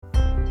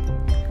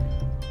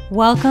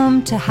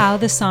Welcome to How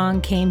the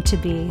Song Came to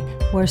Be,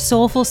 where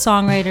soulful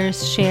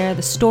songwriters share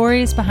the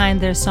stories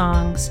behind their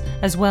songs,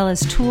 as well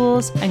as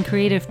tools and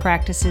creative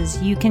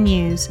practices you can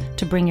use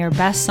to bring your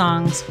best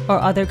songs or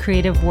other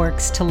creative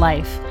works to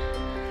life.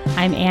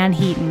 I'm Ann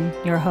Heaton,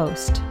 your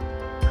host.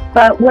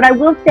 But what I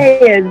will say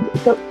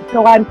is,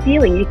 so I'm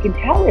feeling, you can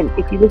tell him,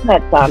 if you listen to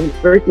that song, the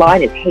first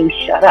line is, "Hey,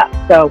 shut up."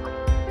 So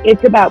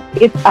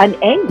I'm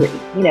angry,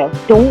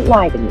 don't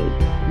lie to me.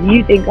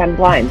 You think I'm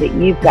blind, but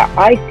you've got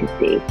eyes to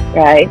see,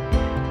 right?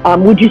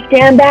 Would you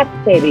stand back,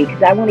 baby?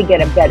 Because I want to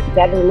get a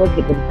better look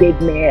at the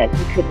big man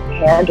who couldn't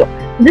handle.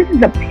 This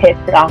is a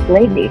pissed off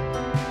lady.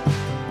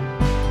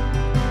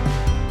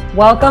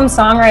 Welcome,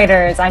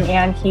 songwriters. I'm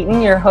Ann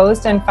Heaton, your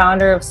host and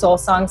founder of Soul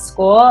Song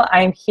School.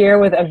 I'm here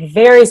with a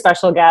very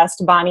special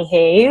guest, Bonnie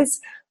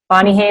Hayes.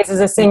 Bonnie Hayes is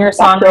a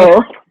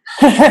singer-songwriter.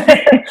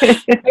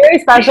 Very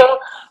special.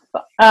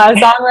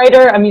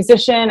 Songwriter, a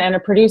musician, and a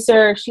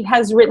producer. She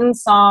has written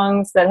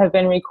songs that have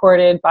been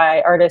recorded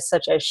by artists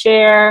such as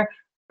Cher,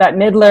 Bette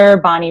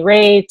Midler, Bonnie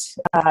Raitt,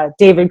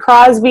 David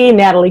Crosby,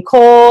 Natalie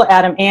Cole,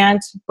 Adam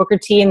Ant, Booker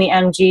T, and the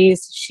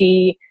MGs.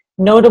 She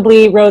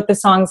notably wrote the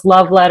songs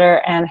Love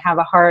Letter and Have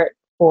a Heart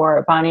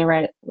for Bonnie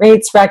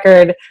Raitt's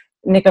record,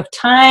 Nick of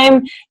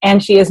Time,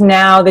 and she is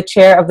now the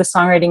chair of the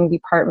songwriting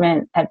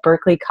department at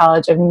Berklee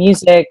College of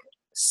Music.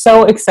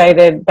 So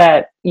excited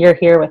that you're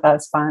here with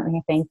us,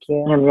 Bonnie. Thank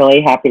you. I'm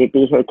really happy to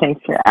be here.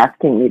 Thanks for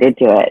asking me to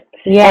do it.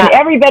 Yeah. And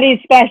everybody's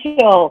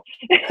special.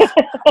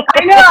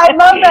 I know. I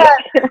love that.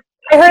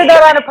 I heard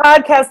that on a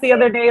podcast the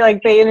other day.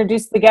 Like, they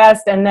introduced the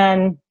guest, and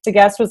then the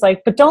guest was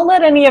like, "But don't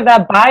let any of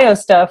that bio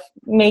stuff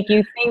make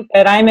you think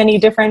that I'm any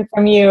different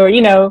from you," or,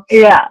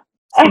 Yeah.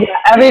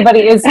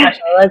 Everybody is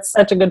special. That's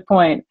such a good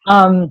point.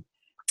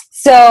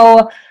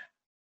 So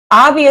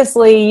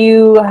obviously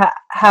you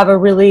have a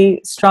really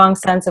strong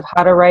sense of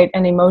how to write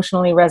an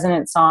emotionally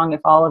resonant song if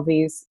all of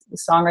these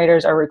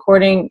songwriters are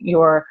recording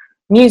your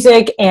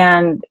music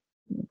and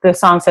the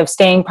songs have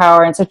staying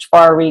power and such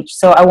far reach.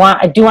 So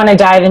I do want to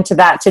dive into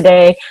that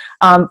today.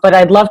 But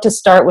I'd love to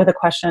start with a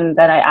question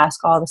that I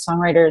ask all the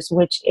songwriters,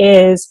 which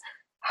is,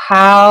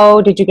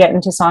 how did you get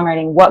into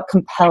songwriting? What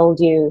compelled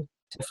you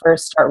to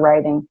first start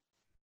writing?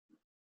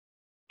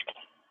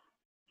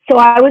 So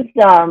I was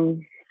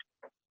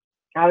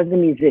a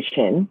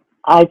musician.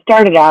 I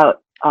started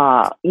out,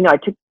 I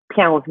took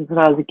piano lessons when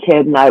I was a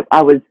kid, and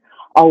I was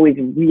always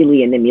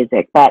really into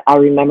music. But I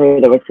remember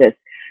there was this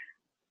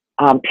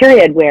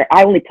period where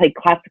I only played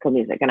classical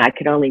music and I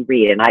could only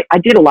read. And I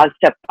did a lot of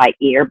stuff by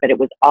ear, but it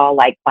was all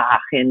like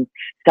Bach and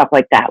stuff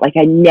like that. Like,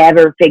 I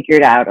never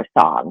figured out a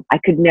song. I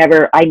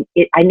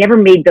never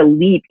made the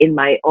leap in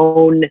my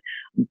own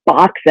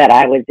box that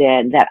I was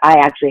in, that I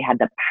actually had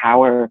the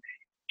power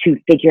to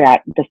figure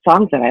out the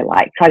songs that I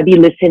like. So I'd be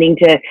listening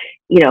to,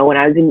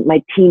 when I was in my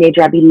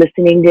teenager, I'd be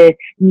listening to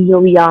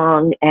Neil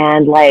Young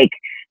and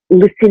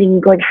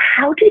listening, going,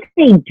 how did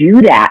they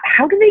do that?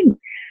 How do they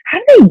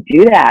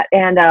do that?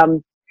 And,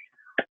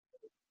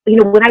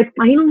 when I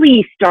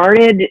finally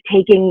started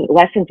taking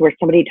lessons where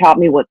somebody taught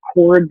me what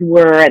chords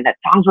were and that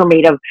songs were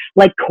made of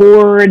like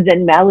chords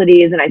and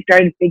melodies, and I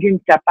started figuring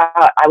stuff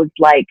out, I was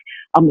like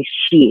a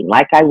machine.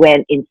 Like, I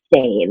went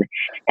insane.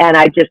 And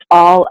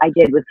all I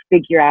did was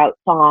figure out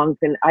songs,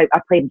 and I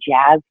played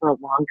jazz for a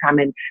long time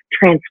and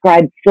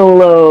transcribed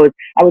solos.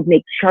 I would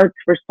make charts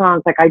for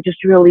songs. Like, I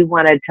just really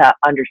wanted to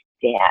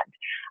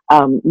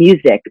understand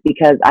music,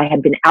 because I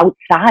had been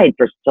outside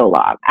for so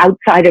long,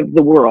 outside of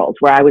the world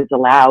where I was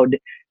allowed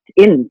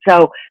in.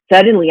 So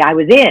suddenly I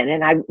was in,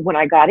 and when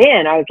I got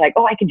in, I was like,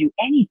 oh, I can do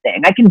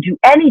anything. I can do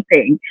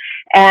anything.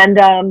 And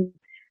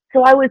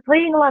so I was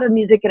playing a lot of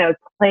music, and I was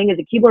playing as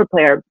a keyboard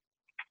player,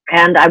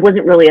 and I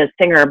wasn't really a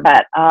singer,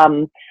 but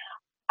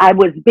I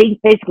was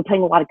basically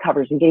playing a lot of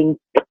covers and getting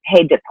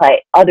paid to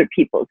play other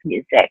people's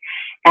music.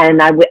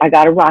 And I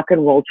got a rock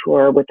and roll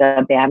tour with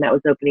a band that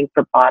was opening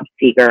for Bob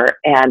Seger.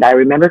 And I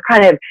remember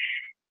kind of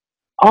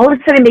all of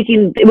a sudden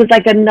it was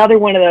like another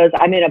one of those,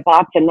 I'm in a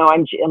box and now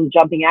I'm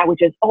jumping out,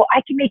 which is, oh,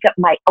 I can make up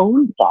my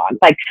own songs.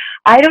 Like,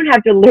 I don't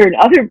have to learn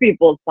other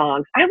people's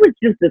songs. I was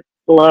just a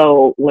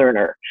slow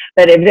learner,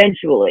 but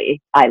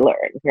eventually I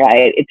learned,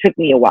 right? It took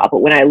me a while,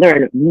 but when I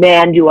learned,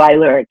 man, do I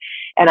learn.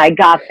 And I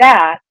got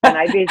that, and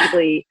I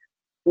basically,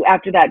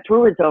 after that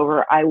tour was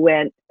over, I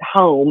went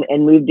home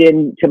and moved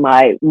into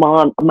my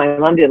mom. My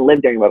mom didn't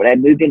live there anymore, but I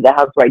moved into the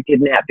house where I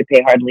didn't have to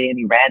pay hardly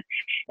any rent.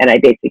 And I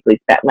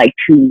basically spent like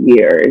 2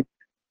 years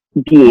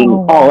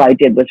all I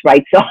did was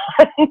write songs.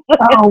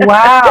 Oh,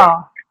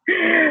 wow.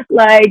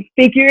 Like,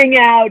 figuring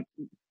out,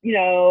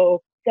 a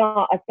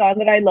song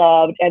that I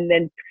loved, and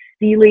then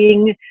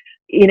feeling,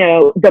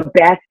 the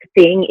best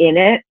thing in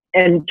it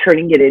and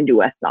turning it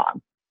into a song.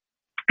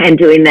 And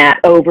doing that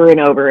over and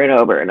over and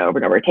over and over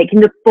and over, taking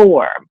the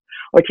form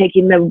or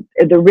taking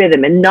the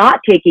rhythm, and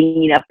not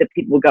taking enough that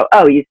people go,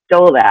 oh, you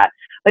stole that,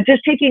 but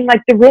just taking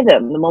like the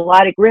rhythm, the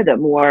melodic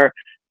rhythm, or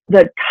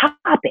the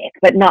topic,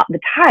 but not the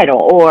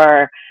title,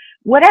 or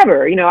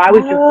whatever. I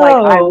was just like,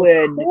 I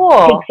would take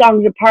cool.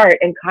 songs apart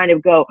and kind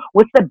of go,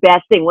 what's the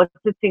best thing? What's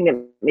the thing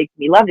that makes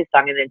me love this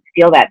song? And then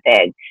steal that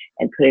thing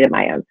and put it in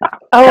my own song.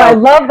 Oh, I So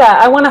love that.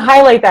 I want to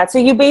highlight that. So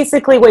you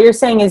basically, what you're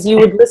saying is you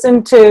would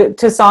listen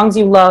to songs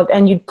you loved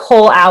and you'd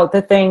pull out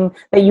the thing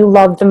that you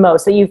loved the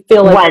most, that you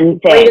feel like one the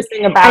thing. greatest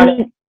thing about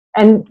it.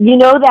 And you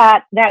know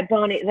that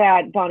Bonnie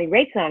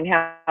Raitt song,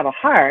 Have a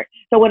Heart.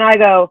 So when I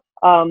go,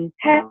 have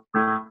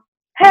a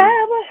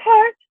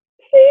heart,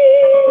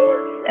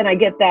 please, and I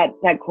get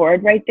that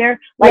chord right there,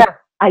 like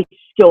I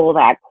stole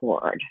that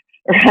chord,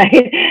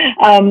 right,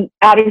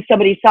 out of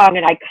somebody's song,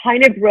 and I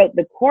kind of wrote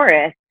the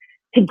chorus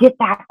to get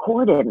that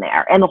chord in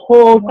there, and the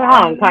whole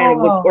song kind of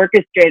was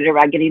orchestrated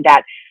around getting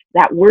that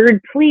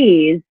word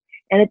please,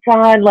 and it's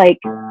on like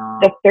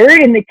the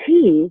third in the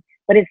key,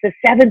 but it's the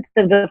seventh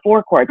of the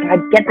four chords. So I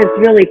get this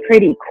really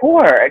pretty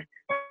chord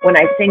when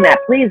I sing that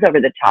please over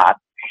the top.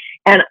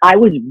 And I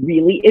was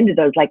really into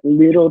those like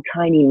little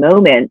tiny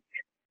moments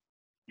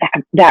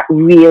that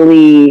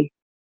really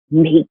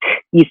make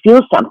you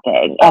feel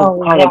something,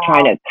 and kind of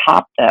trying to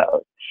cop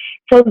those.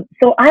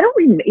 So I don't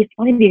remember. It's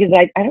funny because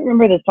I don't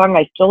remember the song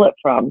I stole it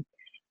from,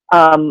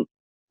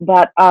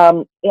 but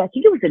I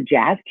think it was a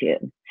jazz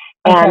tune.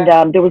 Okay.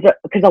 And there was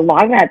because a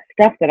lot of that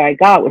stuff that I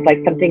got was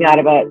like something out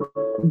of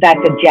that's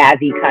a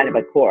jazzy kind of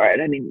a chord.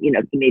 I mean,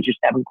 the major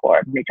 7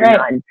 chord, major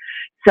 9.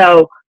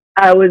 So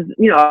I was,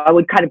 I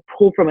would kind of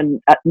pull from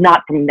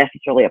not from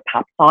necessarily a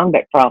pop song,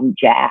 but from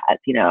jazz,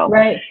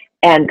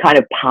 and kind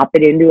of pop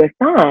it into a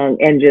song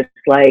and just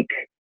like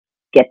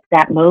get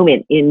that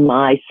moment in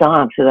my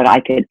song so that I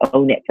could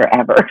own it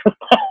forever.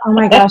 Oh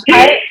my gosh.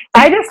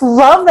 I just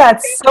love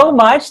that so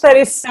much. That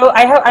is so,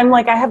 I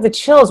have the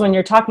chills when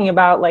you're talking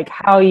about like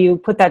how you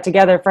put that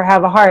together for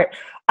Have a Heart.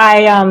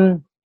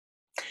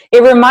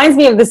 It reminds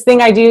me of this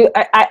thing I do.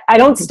 I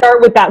don't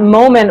start with that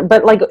moment,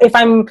 but like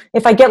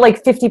if I get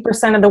like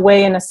 50% of the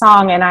way in a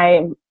song and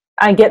I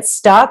get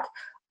stuck,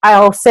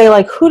 I'll say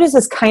like, who does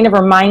this kind of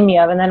remind me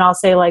of? And then I'll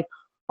say like,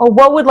 oh,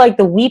 what would like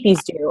the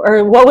Weepies do?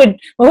 Or what would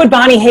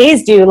Bonnie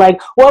Hayes do?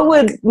 Like, what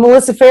would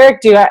Melissa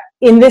Ferrick do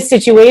in this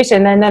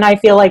situation? And then I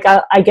feel like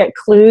I get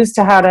clues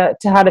to how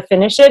to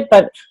finish it.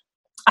 But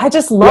I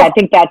just love I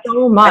think that's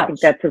so much. I think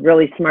that's a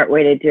really smart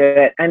way to do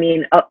it. I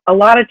mean, a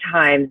lot of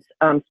times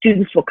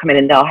students will come in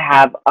and they'll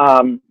have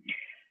kind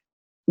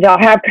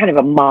of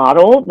a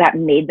model that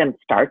made them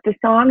start the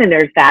song. And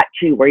there's that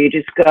too, where you're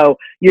just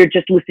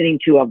listening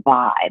to a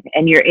vibe,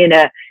 and you're in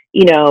a,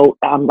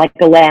 like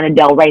the Lana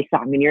Del Rey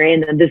song, and you're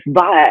in this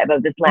vibe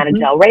of this Lana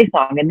Del Rey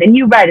song. And then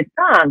you write a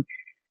song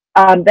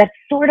that's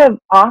sort of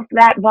off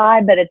that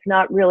vibe, but it's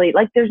not really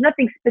like there's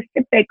nothing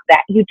specific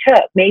that you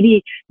took.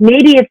 Maybe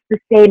it's the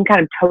same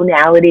kind of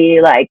tonality,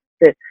 like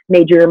the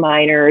major or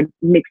minor,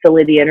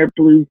 mixolydian or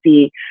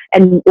bluesy,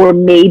 or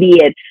maybe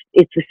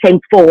it's the same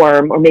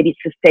form, or maybe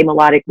it's the same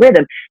melodic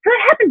rhythm. So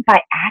it happens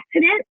by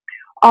accident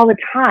all the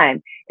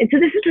time. And so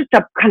this is just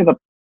a kind of a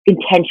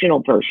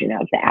intentional version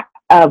of that,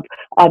 of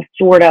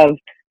sort of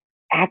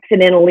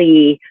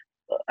accidentally,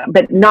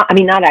 but not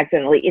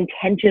accidentally,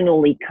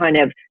 intentionally kind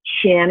of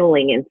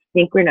channeling and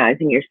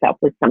synchronizing yourself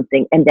with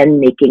something and then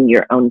making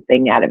your own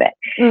thing out of it.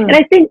 And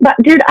I think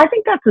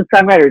that's what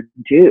songwriters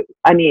do.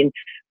 I mean,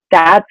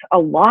 that's a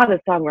lot of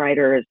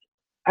songwriters.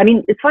 I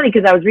mean, it's funny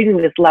because I was reading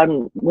this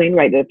Loudon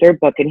Wainwright, the third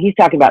book, and he's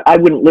talking about I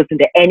wouldn't listen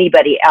to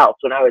anybody else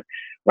when I was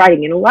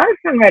writing. And a lot of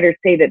songwriters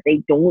say that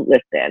they don't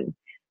listen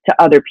to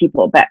other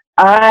people. But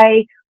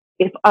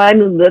if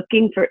I'm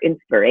looking for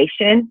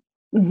inspiration,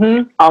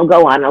 I'll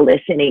go on a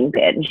listening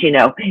binge.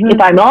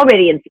 If I'm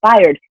already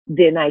inspired,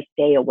 then I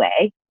stay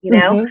away,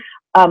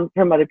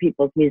 from other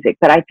people's music.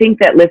 But I think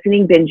that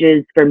listening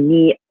binges for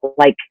me,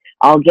 like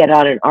I'll get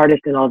on an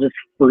artist and I'll just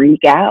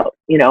freak out,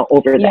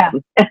 over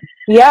them.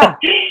 Yeah.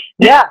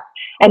 Yeah.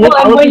 And then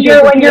when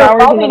you're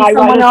following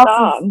someone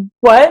else's,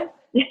 what?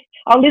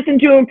 I'll listen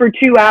to them for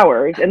 2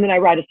 hours and then I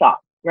write a song,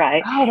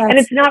 right? Oh, and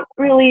it's not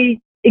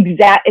really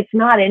exact. It's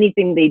not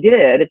anything they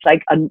did. It's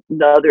like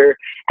another,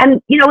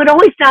 and it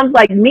always sounds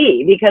like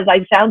me because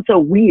I sound so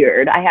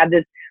weird. I have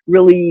this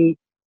really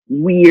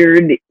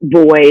weird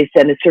voice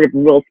and a sort of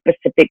real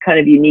specific kind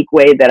of unique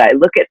way that I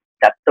look at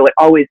stuff. So it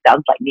always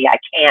sounds like me. I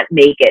can't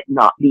make it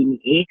not be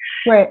me.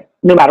 Right.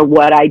 No matter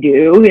what I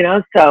do,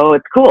 so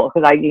it's cool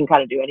because I can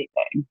kind of do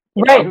anything.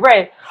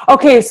 Right.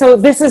 Okay, so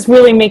this is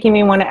really making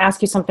me want to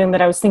ask you something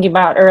that I was thinking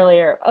about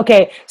earlier.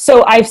 Okay,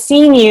 so I've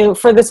seen you,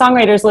 for the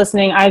songwriters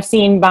listening, I've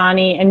seen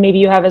Bonnie, and maybe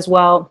you have as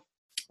well,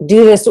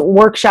 do this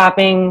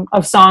workshopping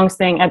of songs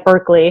thing at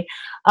Berklee,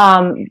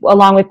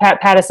 along with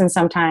Pat Pattison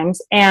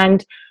sometimes.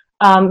 And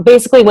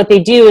basically what they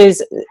do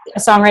is a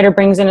songwriter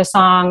brings in a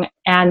song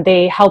and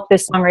they help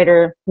this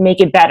songwriter make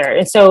it better.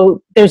 And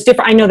so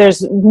I know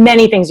there's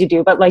many things you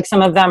do, but like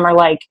some of them are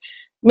like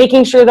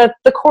making sure that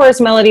the chorus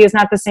melody is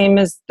not the same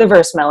as the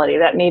verse melody,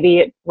 that maybe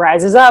it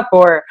rises up,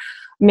 or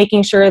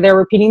making sure they're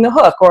repeating the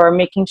hook, or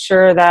making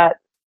sure that,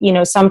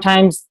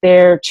 sometimes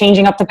they're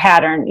changing up the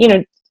pattern.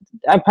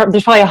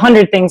 There's probably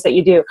 100 things that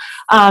you do.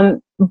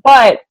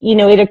 But,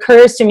 it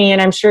occurs to me,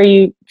 and I'm sure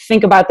you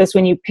think about this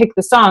when you pick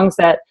the songs,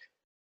 that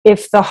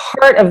if the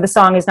heart of the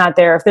song is not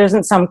there, if there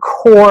isn't some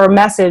core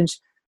message,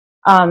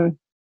 it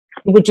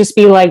would just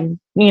be like,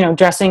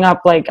 dressing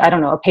up like, I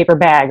don't know, a paper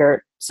bag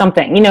or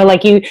something,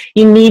 like you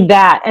need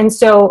that. And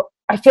so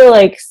I feel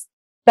like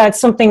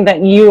that's something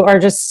that you are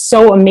just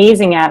so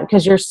amazing at,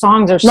 because your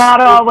songs are not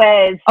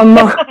always.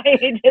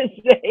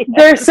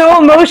 They're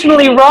so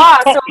emotionally raw.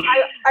 So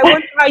I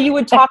wonder how you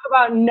would talk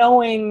about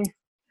knowing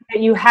that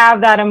you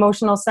have that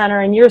emotional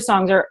center in your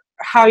songs, or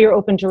how you're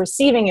open to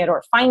receiving it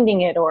or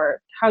finding it,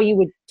 or how you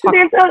would talk.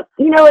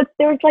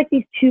 There's like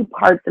these two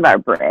parts of our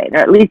brain, or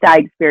at least I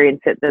experience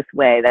it this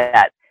way,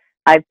 that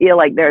I feel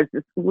like there's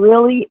this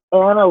really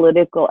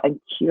analytical and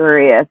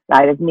curious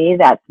side of me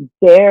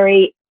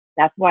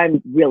that's why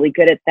I'm really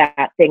good at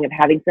that thing of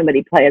having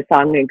somebody play a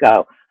song and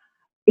go,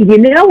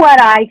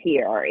 what I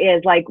hear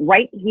is like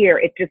right here,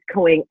 it's just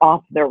going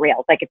off the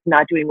rails. Like it's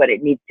not doing what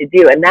it needs to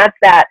do. And that's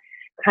that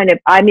kind of,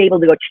 I'm able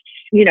to go,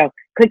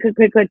 click, click,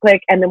 click, click,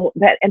 click. And then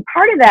and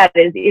part of that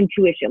is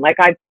intuition. Like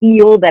I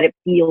feel that it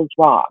feels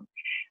wrong.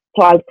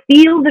 So I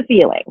feel the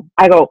feeling.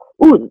 I go,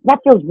 ooh, that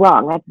feels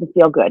wrong. That doesn't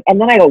feel good. And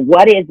then I go,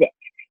 what is it?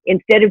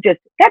 Instead of just,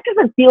 that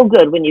doesn't feel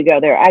good when you go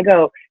there. I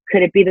go,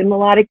 could it be the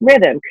melodic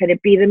rhythm? Could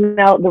it be the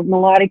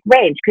melodic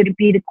range? Could it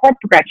be the chord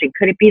progression?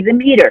 Could it be the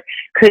meter?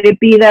 Could it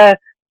be the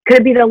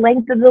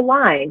length of the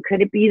line?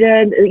 Could it be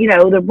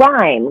the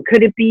rhyme?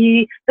 Could it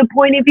be the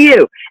point of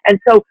view? And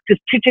so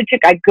just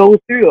I go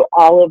through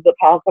all of the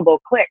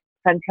possible clicks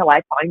until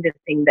I find a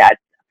thing that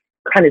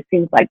kind of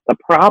seems like the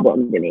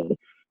problem to me.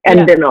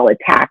 And then I'll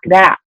attack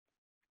that.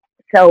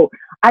 So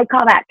I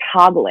call that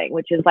toggling,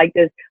 which is like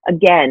this,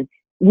 again,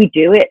 we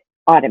do it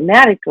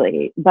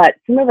automatically, but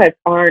some of us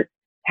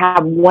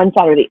have one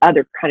side or the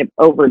other kind of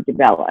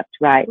overdeveloped,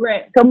 right?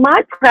 Right. So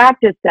my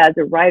practice as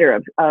a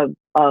writer of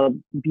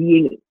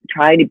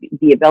trying to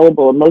be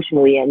available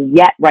emotionally and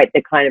yet write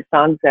the kind of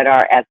songs that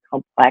are as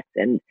complex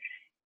and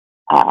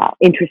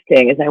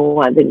interesting as I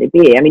want them to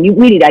be. I mean,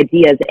 we need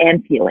ideas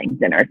and feelings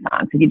in our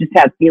songs. If you just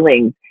have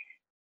feelings,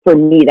 for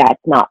me,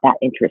 that's not that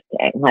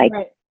interesting. Like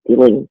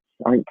feelings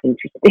aren't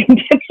interesting to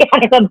me.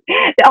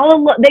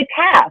 They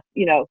pass,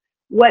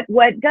 What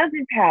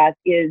doesn't pass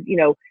is,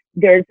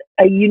 there's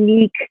a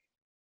uniqueness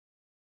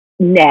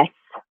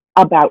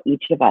about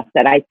each of us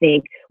that I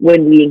think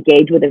when we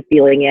engage with a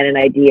feeling and an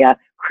idea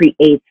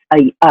creates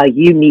a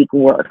unique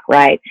work,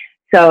 right?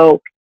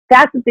 So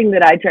that's the thing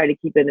that I try to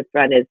keep in the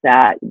front, is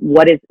that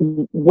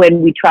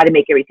when we try to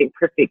make everything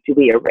perfect, do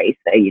we erase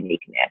the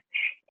uniqueness?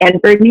 And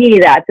for me,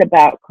 that's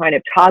about kind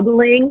of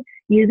toggling,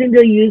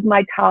 use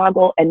my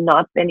toggle and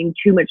not spending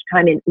too much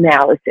time in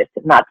analysis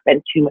and not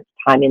spend too much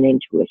time in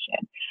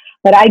intuition.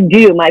 But I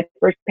do, my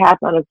first pass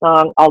on a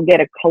song, I'll get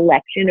a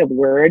collection of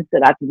words, so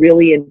that's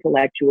really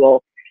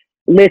intellectual,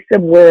 lists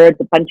of words,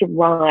 a bunch of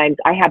rhymes.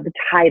 I have the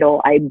title.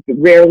 I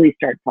rarely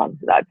start songs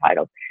without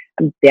titles.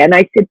 And then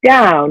I sit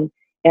down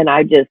and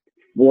I just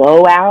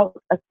flow out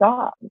a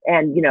song.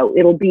 And,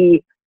 it'll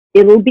be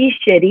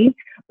shitty,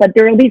 but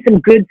there'll be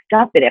some good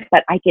stuff in it,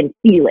 but I can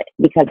feel it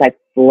because I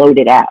flowed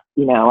it out.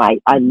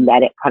 I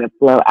let it kind of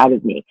flow out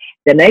of me.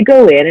 Then I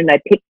go in and I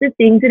pick the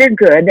things that are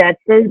good.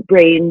 That's the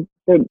brain,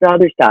 the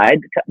other side,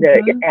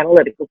 the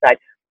analytical side.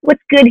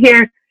 What's good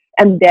here?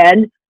 And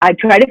then I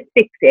try to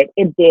fix it,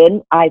 and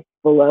then I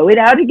flow it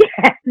out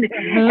again.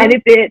 And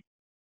if it,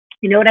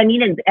 you know what I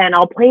mean? And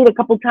I'll play it a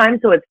couple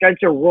times so it starts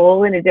to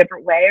roll in a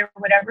different way or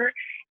whatever.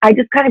 I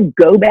just kind of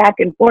go back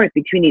and forth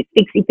between these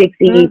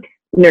fixie,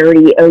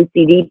 nerdy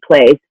OCD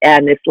place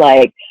and this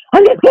like,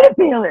 I'm just gonna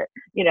feel it,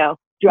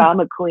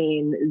 drama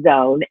queen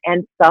zone.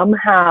 And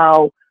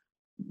somehow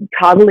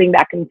toggling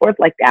back and forth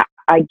like that,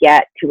 I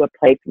get to a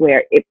place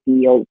where it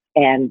feels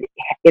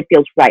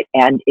right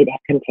and it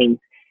contains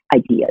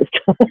ideas.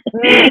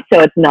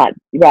 So it's not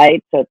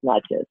right. So it's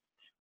not just.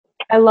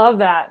 I love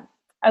that.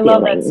 I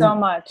love that so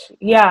much.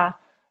 Yeah.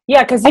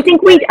 Yeah. Cause I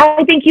think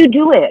you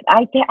do it.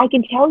 I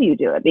can tell you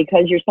do it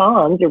because your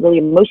songs are really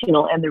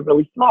emotional and they're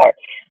really smart.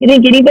 I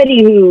think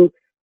anybody who,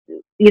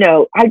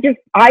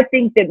 I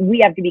think that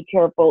we have to be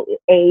careful,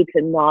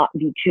 to not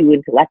be too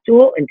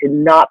intellectual and to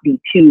not be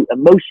too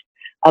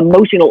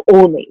emotional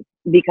only,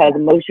 because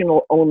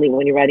emotional only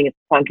when you're writing a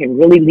song can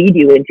really lead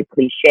you into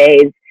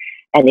cliches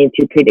and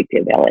into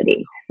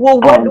predictability.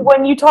 Well,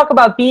 when you talk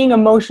about being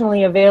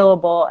emotionally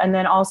available and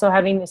then also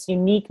having this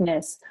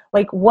uniqueness,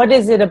 like what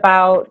is it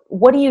about,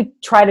 what do you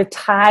try to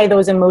tie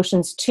those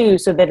emotions to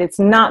so that it's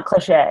not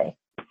cliche?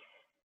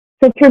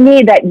 So for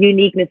me, that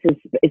uniqueness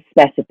is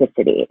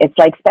specificity. It's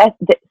like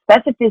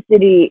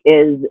specificity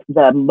is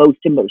the most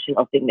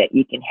emotional thing that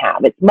you can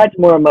have. It's much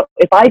more,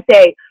 if I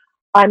say,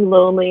 I'm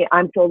lonely,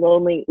 I'm so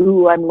lonely,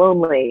 ooh, I'm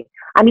lonely.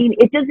 I mean,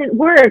 it doesn't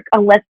work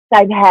unless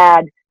I've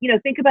had,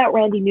 think about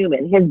Randy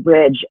Newman, his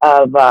bridge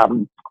of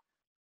Think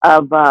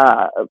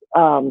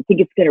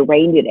It's Gonna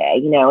Rain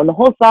Today, and the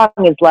whole song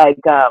is like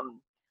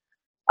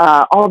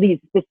all these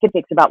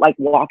specifics about like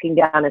walking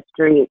down a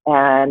street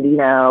and,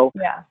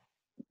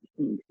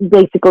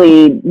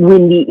 basically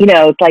windy,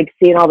 it's like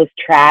seeing all this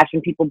trash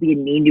and people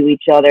being mean to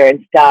each other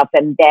and stuff.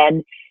 And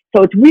then,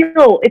 so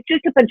it's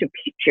just a bunch of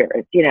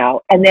pictures,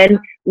 and then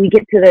we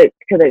get to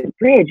the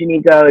bridge and he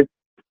goes,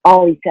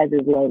 all he says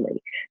is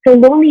lonely. So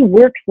lonely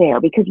works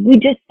there because we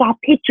just saw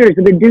pictures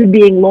of the dude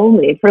being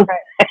lonely for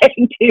like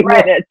 2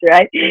 minutes,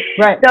 right?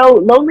 Right. So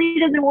lonely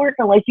doesn't work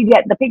unless you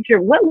get the picture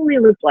of what lonely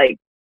looks like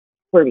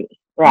for me,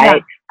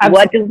 right? Yeah,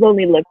 what does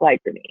lonely look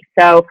like for me?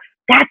 So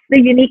that's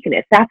the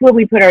uniqueness. That's where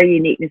we put our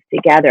uniqueness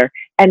together.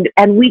 And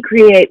we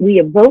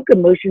evoke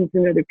emotions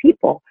in other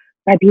people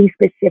by being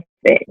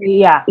specific.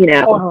 Yeah,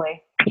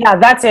 totally. Yeah,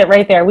 that's it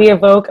right there. We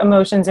evoke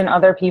emotions in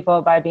other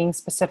people by being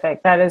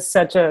specific. That is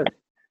such a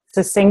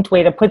succinct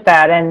way to put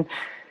that. And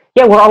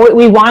yeah,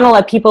 we want to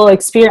let people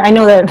experience. I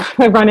know that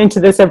I run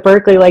into this at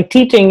Berklee, like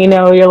teaching,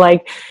 you're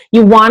like,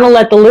 you want to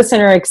let the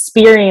listener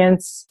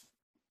experience,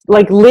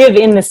 like live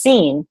in the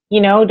scene,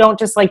 don't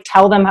just like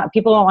tell them how.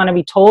 People don't want to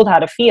be told how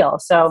to feel.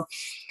 So,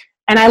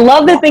 and I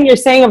love the thing you're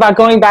saying about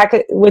going back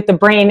with the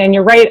brain, and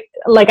you're right.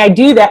 Like I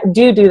do that.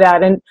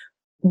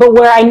 But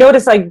where I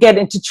notice I get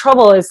into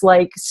trouble is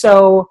like,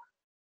 so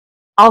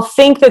I'll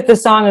think that the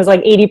song is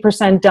like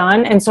 80%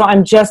 done. And so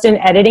I'm just in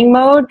editing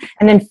mode.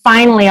 And then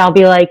finally I'll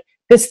be like,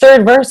 this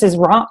third verse is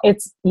wrong.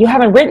 You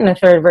haven't written a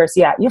third verse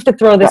yet. You have to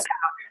throw this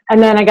out.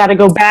 And then I got to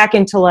go back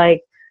into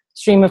like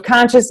stream of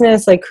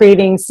consciousness, like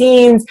creating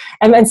scenes.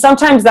 And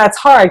sometimes that's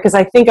hard because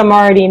I think I'm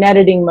already in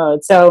editing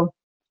mode. So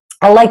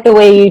I like the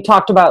way you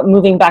talked about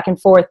moving back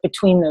and forth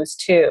between those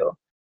two.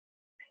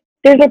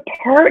 There's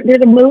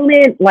a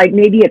moment, like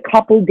maybe a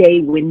couple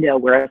day window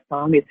where a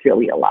song is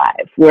really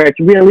alive, where it's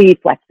really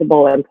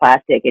flexible and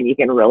plastic and you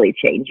can really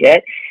change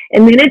it.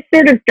 And then it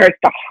sort of starts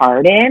to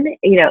harden,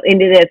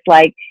 into this,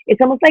 like, it's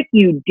almost like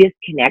you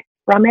disconnect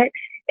from it.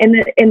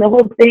 And the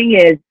whole thing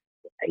is,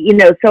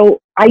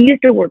 so I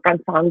used to work on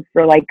songs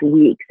for like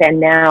weeks, and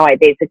now I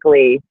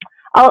basically,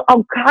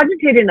 I'll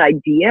cogitate an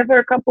idea for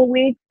a couple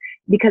weeks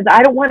because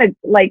I don't want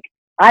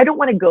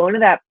to go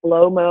into that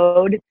flow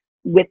mode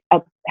with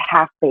a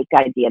half-baked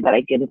idea that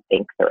I didn't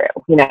think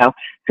through,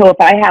 So if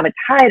I have a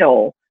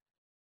title,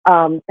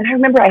 and I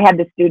remember I had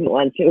this student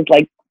once, it was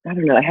like, I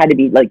don't know, it had to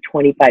be like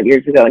 25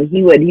 years ago, and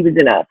he was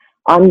in a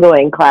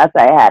ongoing class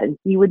I had, and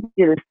he would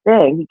do this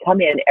thing. He'd come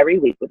in every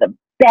week with a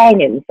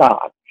banging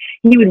song.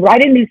 He would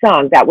write a new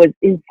song that was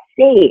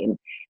insane,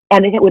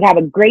 and it would have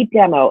a great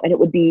demo, and it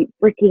would be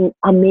freaking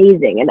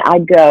amazing. And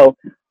I'd go,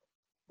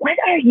 what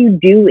are you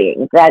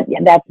doing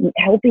that's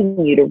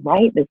helping you to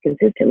write this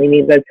consistently? And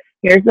he goes,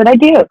 here's what I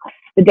do.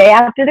 The day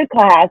after the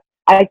class,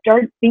 I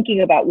start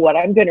thinking about what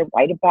I'm going to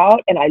write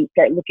about, and I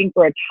start looking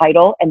for a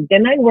title, and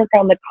then I work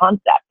on the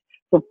concept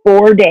for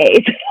 4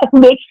 days.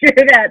 Make sure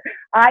that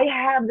I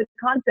have the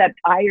concept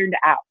ironed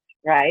out,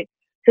 right?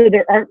 So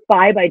there aren't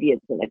 5 ideas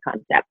in the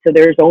concept. So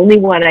there's only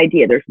one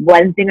idea. There's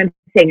one thing I'm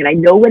saying, and I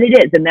know what it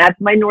is, and that's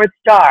my North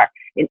Star,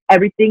 and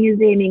everything is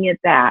aiming at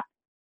that.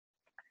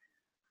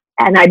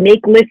 And I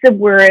make lists of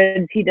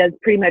words. He does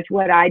pretty much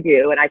what I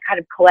do. And I kind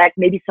of collect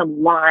maybe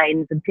some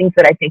lines and things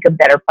that I think of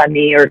that are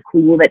funny or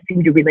cool that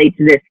seem to relate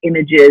to this,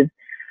 images,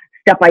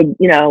 stuff I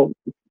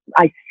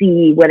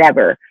see,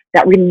 whatever,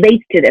 that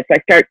relates to this.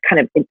 I start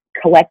kind of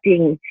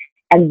collecting,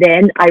 and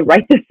then I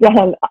write the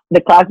song.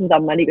 The class is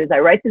on Monday because I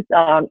write the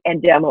song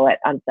and demo it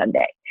on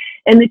Sunday.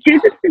 And the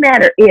truth of the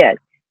matter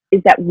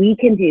is that we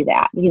can do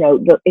that.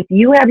 If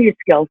you have your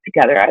skills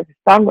together as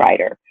a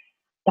songwriter,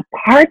 the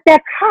part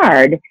that's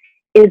hard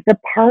is the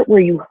part where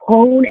you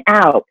hone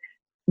out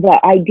the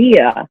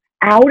idea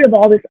out of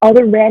all this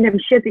other random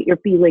shit that you're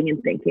feeling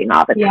and thinking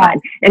all the time,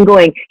 and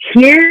going,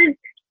 here's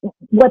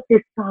what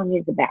this song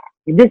is about.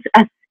 This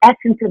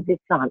essence of this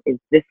song is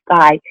this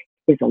guy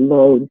is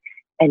alone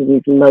and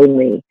he's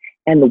lonely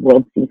and the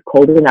world seems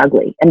cold and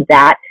ugly. And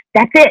that's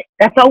it.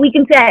 That's all we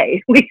can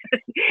say.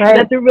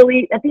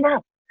 That's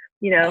enough.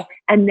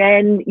 And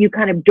then you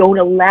kind of don't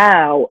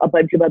allow a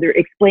bunch of other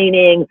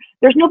explaining.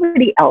 There's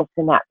nobody else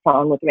in that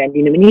song with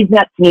Randy Newman. He's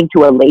not singing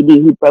to a lady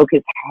who broke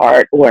his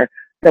heart or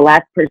the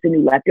last person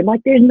who left him.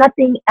 Like, there's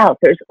nothing else.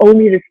 There's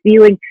only this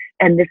feeling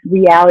and this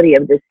reality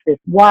of this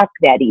walk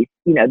that he's,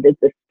 this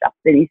stuff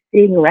that he's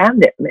seeing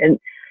around him. And,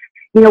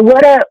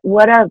 what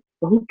a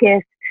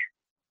focused,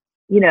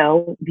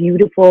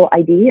 beautiful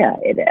idea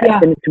it is. Yeah.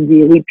 And it's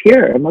really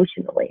pure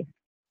emotionally.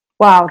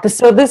 Wow.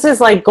 So this is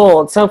like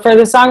gold. So for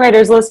the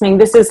songwriters listening,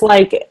 this is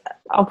like,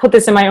 I'll put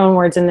this in my own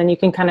words and then you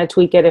can kind of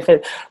tweak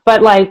it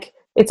but like,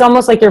 it's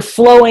almost like you're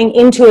flowing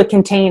into a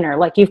container.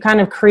 Like you've kind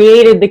of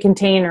created the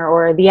container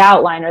or the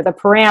outline or the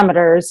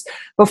parameters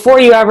before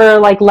you ever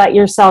like let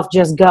yourself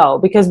just go.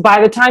 Because by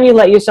the time you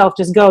let yourself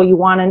just go, you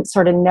want to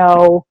sort of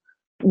know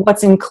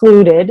what's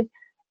included.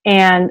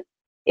 And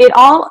it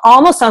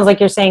almost sounds like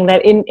you're saying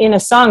that in a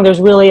song,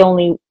 there's really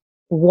only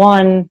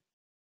one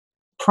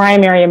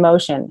primary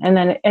emotion, and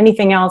then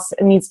anything else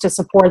needs to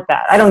support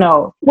that. I don't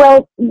know.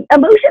 Well,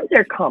 emotions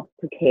are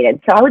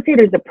complicated. So I would say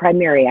there's a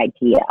primary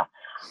idea.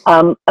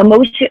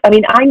 Emotion,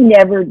 I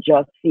never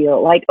just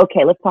feel like,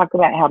 okay, let's talk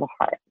about Have a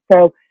Heart.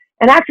 So,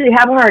 and actually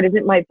Have a Heart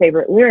isn't my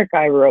favorite lyric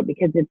I wrote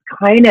because it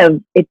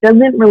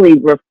doesn't really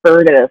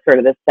refer to sort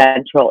of the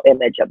central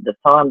image of the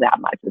song that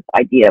much. This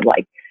idea of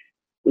like,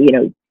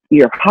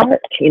 your heart,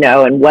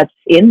 and what's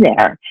in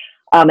there.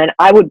 And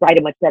I would write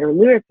a much better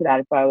lyric for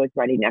that if I was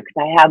writing that,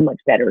 because I have much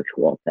better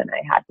tools than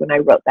I had when I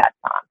wrote that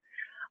song.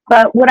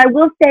 But what I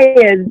will say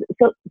is,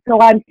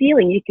 so I'm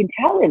feeling, you can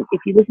tell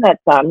if you listen to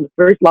that song, the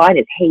first line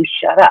is, "Hey,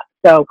 shut up."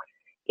 So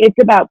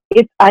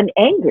I'm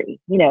angry,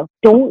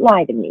 don't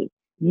lie to me.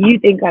 You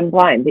think I'm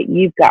blind, but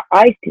you've got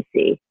eyes to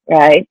see,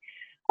 right?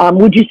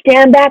 Would you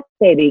stand back,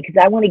 baby? Because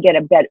I want to get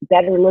a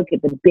better look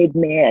at the big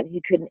man he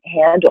couldn't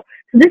handle.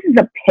 So this is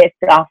a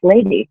pissed off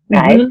lady,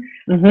 right?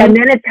 Mm-hmm. Mm-hmm. And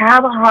then it's,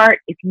 "Have a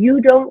heart if you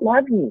don't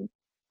love me.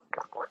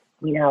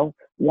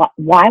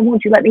 Why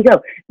won't you let me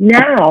go?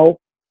 Now,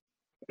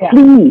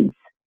 please,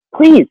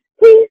 please,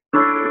 please."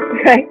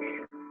 Right?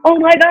 Oh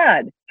my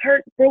God,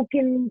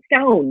 heartbroken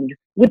sound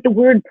with the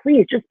word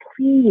please, just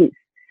please.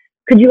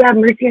 Could you have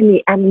mercy on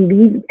me and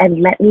leave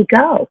and let me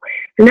go?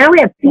 So now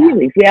we have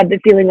feelings. We have the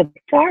feeling of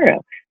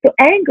sorrow. So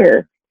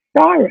anger,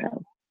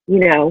 sorrow,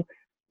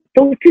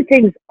 those two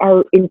things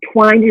are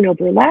entwined and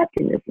overlapped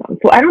in this song.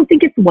 So I don't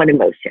think it's one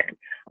emotion.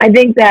 I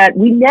think that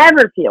we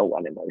never feel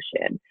one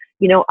emotion.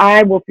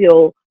 I will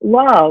feel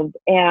love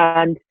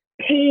and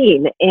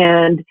pain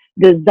and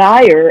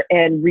desire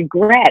and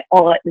regret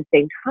all at the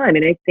same time.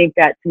 And I think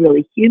that's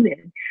really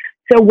human.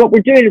 So what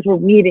we're doing is we're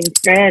weaving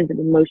strands of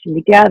emotion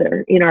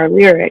together in our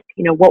lyric,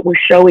 what we're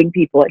showing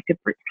people at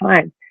different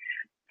times.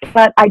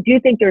 But I do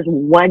think there's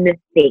one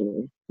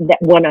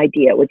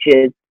idea, which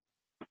is,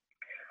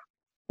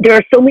 there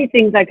are so many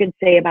things I could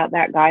say about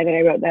that guy that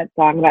I wrote that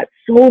song about.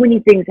 So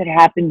many things that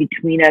happened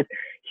between us.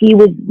 He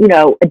was,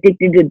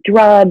 addicted to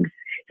drugs.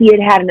 He had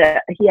had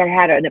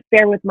an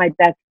affair with my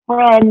best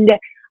friend.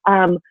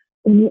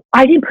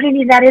 I didn't put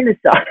any of that in the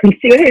song.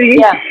 See what I mean?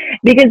 Yeah.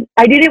 Because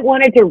I didn't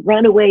want it to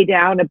run away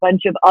down a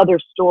bunch of other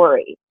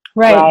stories.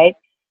 Right?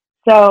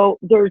 So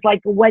there's like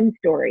one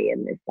story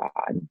in this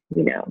song,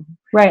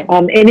 Right.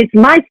 And it's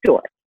my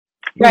story.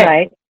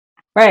 Right.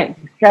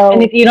 So,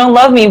 and if you don't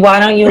love me, why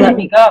don't you let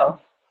me go?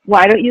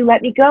 Why don't you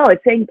let me go?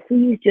 It's saying,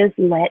 please just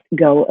let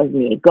go of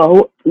me.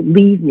 Go,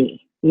 leave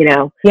me,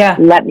 Yeah.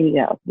 Let me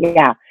go.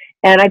 Yeah.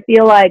 And I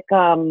feel like,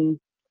 I'm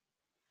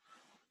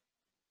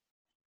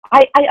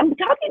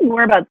talking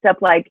more about stuff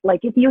like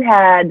if you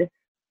had,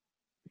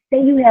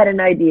 say you had an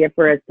idea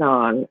for a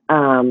song.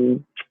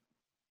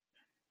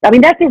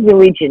 That's a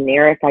really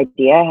generic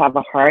idea, Have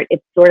a Heart.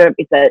 It's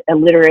a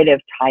alliterative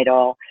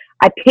title.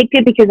 I picked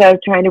it because I was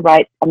trying to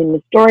write,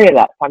 the story of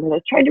that song, I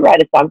was trying to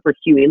write a song for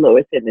Huey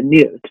Lewis and the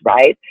News,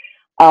 right?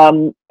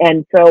 And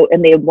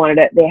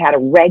they had a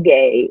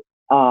reggae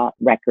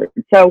record.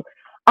 So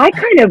I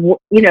kind of,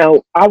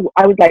 I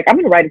was like, I'm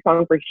going to write a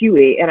song for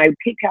Huey, and I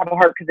picked Have a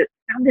Heart because it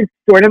sounded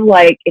sort of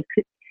like,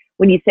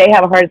 when you say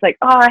have a heart, it's like,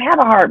 oh, I have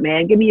a heart,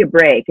 man, give me a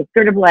break. It's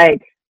sort of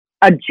like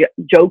a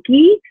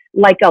jokey,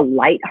 like a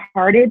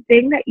lighthearted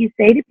thing that you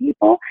say to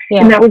people.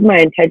 Yeah. And that was my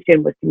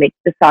intention, was to make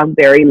the song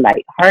very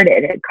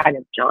lighthearted and kind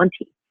of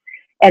jaunty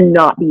and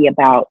not be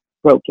about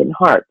broken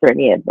hearts or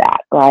any of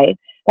that, right?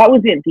 That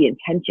wasn't the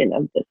intention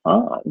of the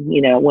song,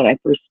 when I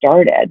first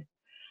started.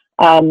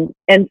 And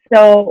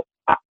so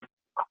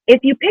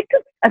if you picked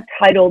a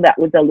title that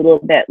was a little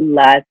bit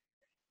less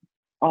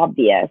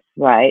obvious,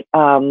 right?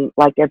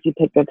 Like if you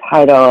picked a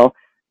title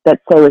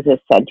that serves a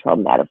central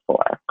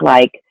metaphor,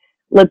 like,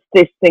 let's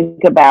just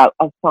think about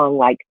a song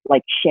like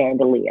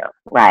Chandelier,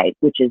 right?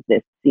 Which is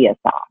this Sia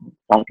song.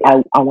 Like,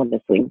 I want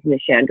to swing from the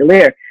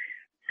chandelier.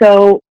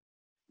 So,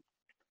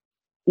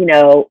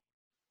 the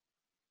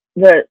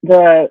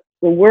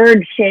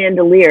word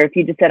chandelier, if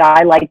you just said,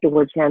 I like the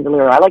word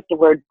chandelier, I like the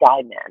word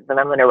diamond, and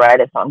I'm going to write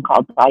a song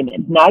called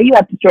Diamond. Now you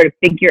have to sort of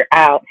figure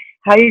out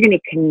how you're going to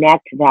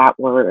connect that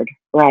word,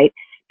 right,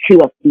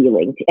 to a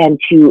feeling and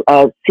to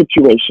a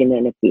situation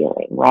and a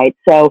feeling, right?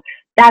 So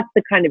that's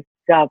the kind of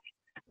stuff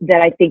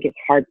that I think is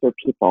hard for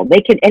people.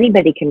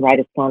 Anybody can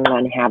write a song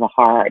on Have a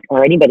Heart,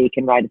 or anybody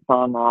can write a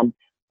song on,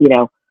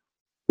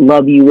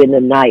 Love You in the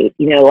Night.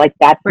 Like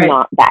that's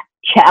not that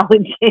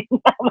challenging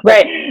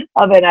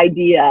of an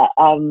idea.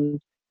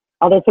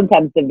 Although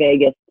sometimes the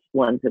vaguest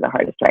ones are the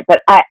hardest, right?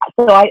 But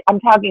I'm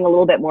talking a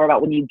little bit more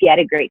about when you get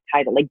a great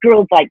title, like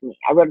Girls Like Me.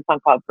 I wrote a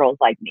song called Girls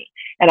Like Me,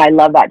 and I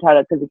love that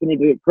title because it can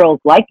be Girls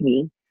Like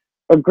Me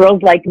or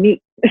Girls Like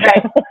Me.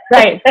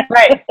 Right.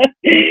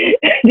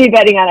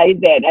 Depending on how you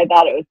say it. I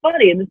thought it was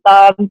funny, and the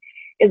song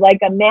is like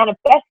a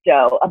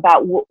manifesto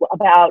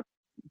about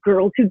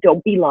girls who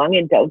don't belong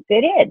and don't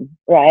fit in,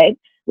 right?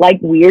 Like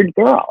weird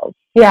girls.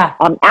 Yeah.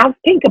 Ask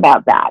Pink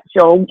about that.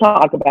 She'll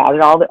talk about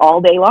it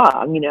all day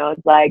long.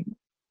 It's like,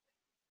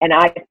 and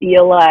I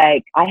feel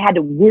like I had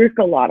to work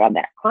a lot on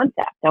that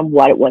concept, on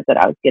what it was that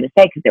I was going to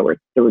say, because there were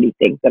 30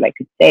 things that I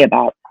could say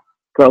about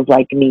girls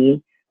like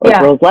me or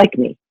girls like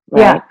me.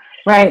 Right? Yeah.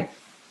 Right.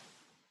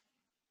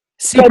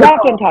 Super so that's cool.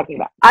 What I'm talking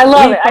about. I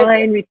love it.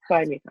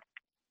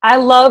 I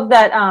love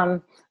that.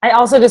 I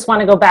also just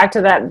want to go back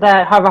to that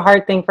Have a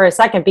Heart thing for a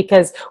second,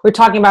 because we're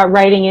talking about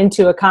writing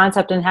into a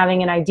concept and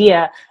having an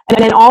idea. And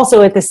then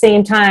also at the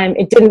same time,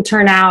 it didn't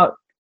turn out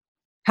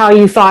how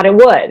you thought it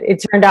would.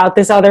 It turned out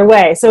this other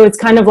way. So it's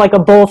kind of like a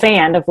both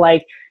and of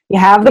like, you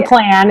have the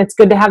plan. It's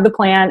good to have the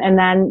plan. And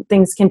then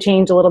things can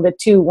change a little bit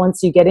too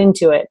once you get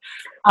into it.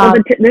 Well,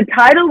 the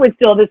title was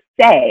still the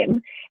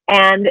same,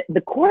 and the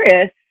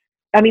chorus,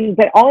 I mean,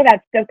 but all of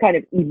that stuff kind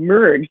of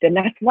emerged, and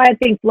that's why I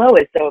think flow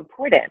is so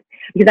important,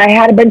 because I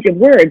had a bunch of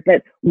words,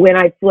 but when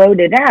I flowed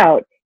it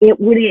out, it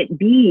wouldn't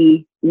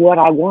be what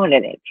I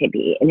wanted it to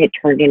be, and it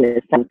turned into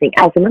something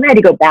else. And then I had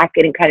to go back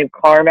in and kind of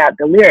carve out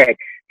the lyric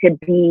to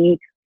be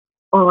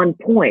on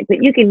point. But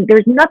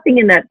there's nothing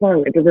in that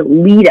song that doesn't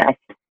lead us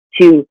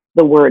to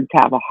the words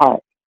have a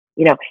heart.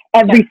 You know,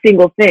 every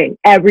single thing,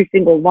 every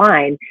single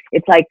line,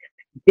 it's like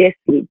this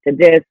leads to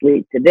this,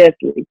 leads to this,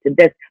 leads to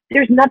this.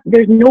 There's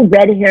no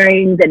red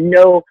herrings and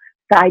no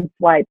side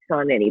swipes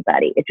on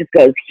anybody. It just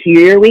goes,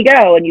 here we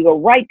go, and you go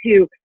right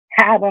to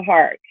have a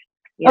heart.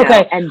 You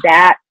know? And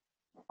that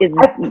is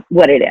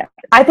what it is.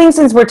 I think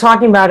since we're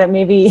talking about it,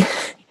 maybe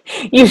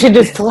you should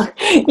just play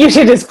it. We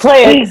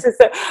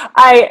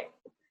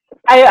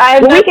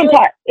can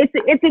talk.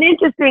 It's an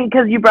interesting,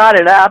 because you brought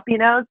it up, you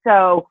know.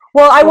 So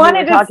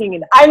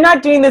I'm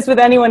not doing this with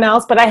anyone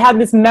else, but I had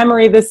this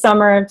memory this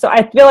summer, so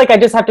I feel like I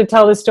just have to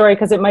tell this story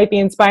because it might be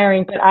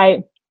inspiring. But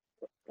I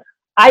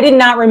did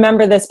not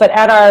remember this, but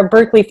at our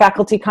Berklee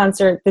faculty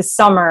concert this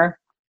summer,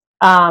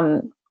 I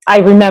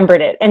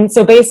remembered it. And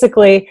so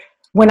basically,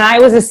 when I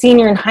was a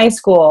senior in high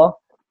school,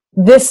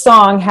 this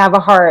song, Have a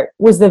Heart,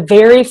 was the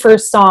very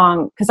first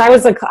song, because I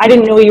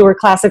didn't know you were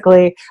I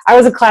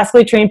was a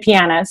classically trained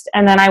pianist,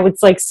 and then I would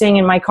like sing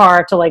in my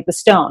car to like the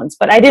Stones,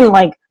 but I didn't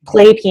like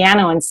play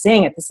piano and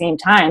sing at the same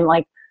time.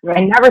 Like,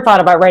 I never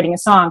thought about writing a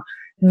song.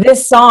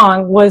 This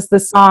song was the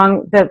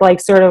song that like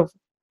sort of,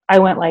 I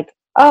went like,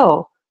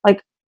 oh,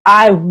 like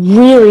I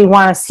really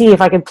want to see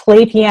if I could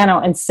play piano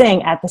and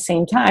sing at the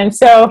same time.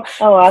 So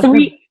awesome.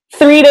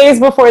 3 days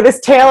before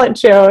this talent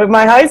show at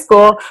my high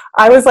school,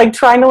 I was like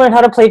trying to learn how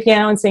to play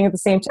piano and sing at the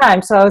same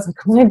time. So I was like,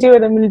 I'm going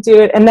to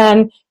do it. And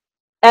then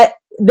at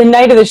the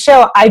night of the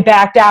show, I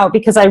backed out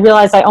because I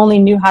realized I only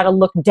knew how to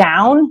look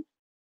down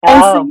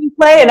and sing and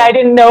play. And I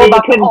didn't know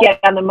about you couldn't get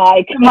on the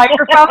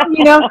microphone,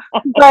 you know.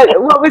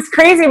 But what was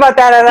crazy about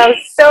that, and I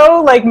was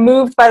so like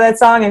moved by that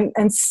song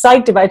and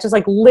psyched about it, it just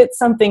like lit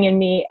something in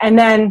me. And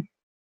then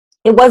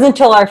it wasn't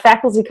until our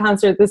faculty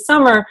concert this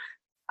summer,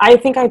 I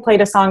think I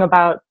played a song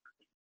about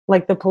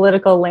like the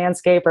political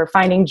landscape or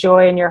finding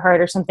joy in your heart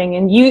or something.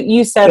 And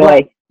you said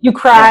like you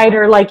cried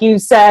or like you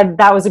said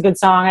that was a good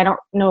song. I don't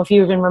know if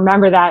you even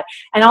remember that.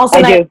 And also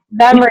I had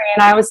memory,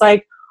 and I was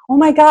like, oh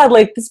my God,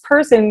 like this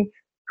person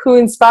who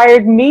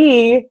inspired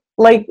me,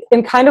 like,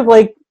 and kind of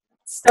like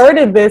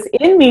started this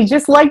in me,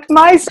 just liked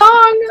my song.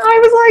 I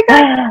was like,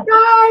 I'm gonna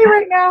die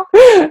right now.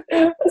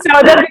 So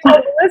then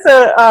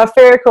Melissa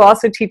Farrick, who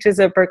also teaches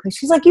at Berklee,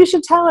 she's like, you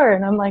should tell her.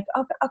 And I'm like,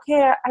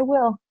 okay, I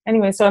will.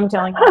 Anyway, so I'm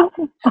telling her.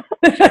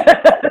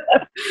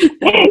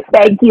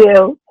 Thank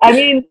you. I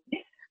mean,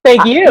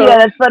 thank you. Yeah,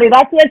 that's funny.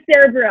 That's what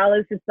Sarah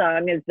Bareilles'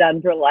 song has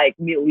done for like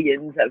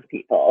millions of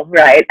people,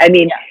 right? I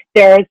mean,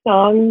 there are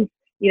songs,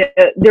 you know,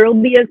 there'll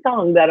be a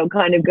song that'll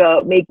kind of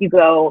make you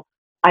go,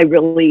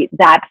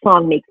 that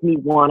song makes me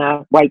want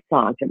to write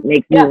songs. It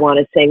makes me want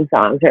to sing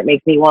songs, or it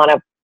makes me want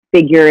to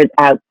figure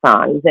out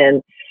songs.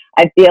 And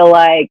I feel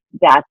like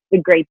that's the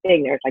great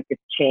thing. There's like this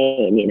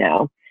chain, you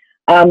know.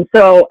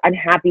 So I'm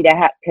happy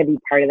to be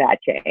part of that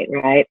chain,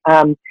 right?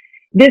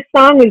 This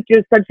song is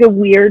just such a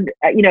weird,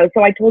 you know,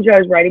 so I told you I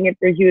was writing it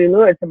for Huey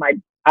Lewis, and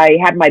I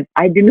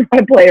didn't know how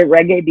to play a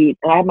reggae beat,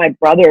 and I had my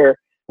brother,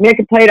 I mean, I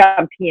could play it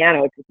on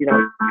piano, which is, you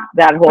know,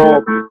 that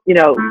whole, you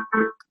know,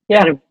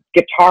 kind of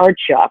guitar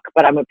chuck,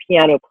 but I'm a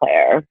piano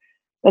player.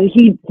 But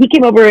he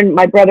came over, and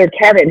my brother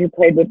Kevin, who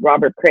played with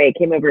Robert Cray,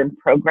 came over and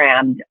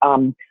programmed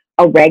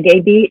a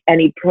reggae beat,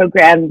 and he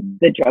programmed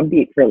the drum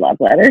beat for Love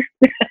Letter.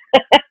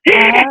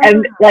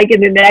 And like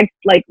in the next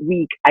like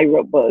week, I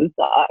wrote both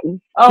songs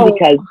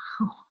because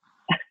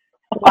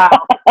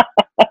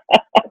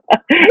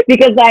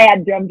because I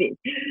had drum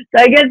beats.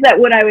 So I guess that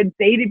what I would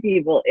say to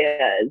people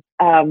is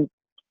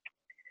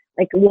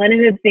like one of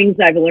the things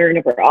I've learned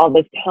over all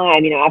this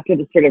time, you know, after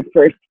the sort of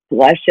first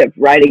flush of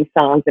writing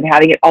songs and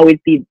having it always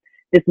be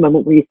this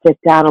moment where you sit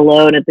down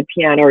alone at the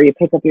piano or you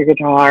pick up your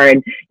guitar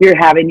and you're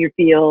having your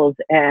feels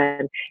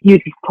and you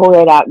just pour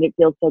it out and it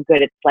feels so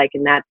good. It's like,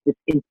 and that's this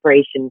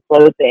inspiration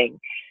flow thing,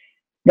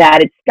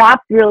 that it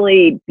stops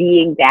really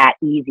being that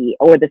easy,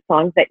 or the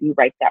songs that you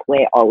write that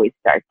way always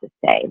start to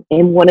say.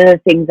 And one of the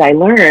things I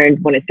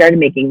learned when I started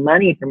making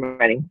money from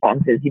writing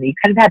songs is, you know, you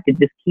kind of have to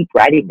just keep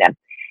writing them.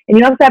 And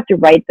you also have to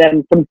write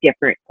them from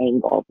different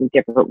angles and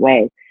different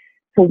ways.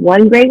 So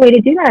one great way to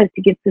do that is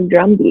to get some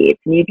drum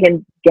beats, and you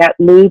can get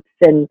loops,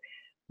 and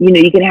you know,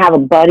 you can have a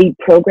buddy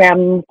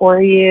program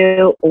for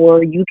you,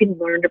 or you can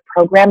learn to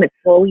program. It's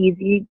so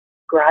easy.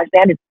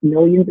 GarageBand, it's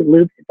millions of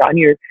loops. It's on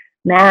your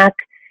Mac.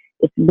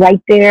 It's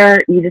right there.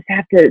 You just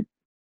have to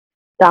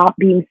stop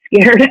being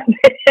scared of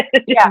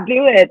it and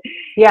do it.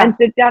 Yeah. And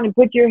sit down and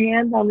put your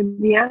hands on the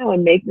piano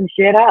and make some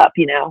shit up,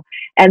 you know,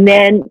 and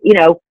then, you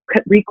know,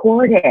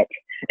 record it.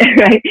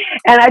 Right.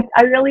 And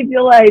I really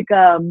feel like,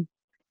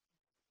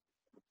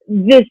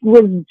 this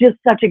was just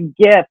such a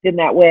gift in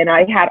that way. And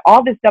I had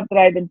all this stuff that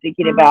I've been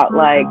thinking about,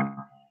 like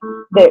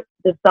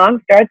the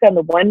song starts on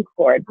the one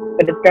chord,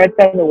 but it starts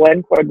on the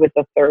one chord with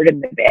the third in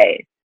the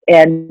bass.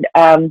 And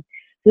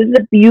this is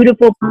a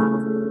beautiful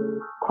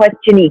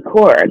question-y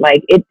chord.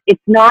 Like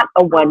it's not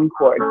a one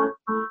chord,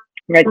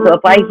 right? So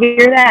if I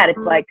hear that, it's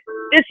like,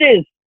 this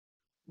is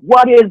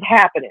what is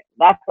happening.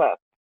 That's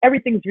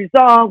everything's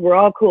resolved. We're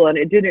all cool. And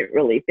it didn't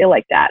really feel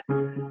like that.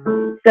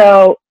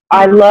 So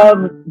I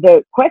love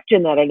the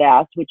question that it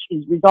asked, which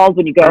is resolved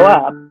when you go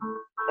up.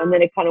 And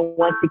then it kind of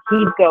wants to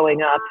keep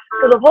going up.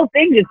 So the whole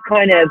thing just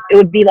kind of, it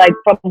would be like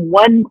from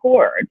one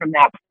chord, from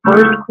that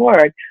first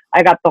chord,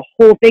 I got the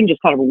whole thing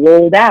just kind of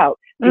rolled out.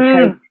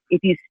 Because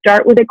if you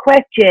start with a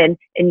question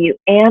and you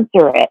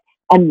answer it,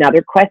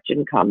 another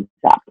question comes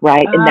up,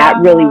 right? And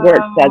that really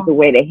works as a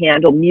way to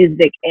handle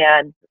music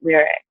and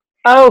lyrics.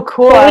 Oh,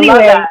 cool. So anyway, I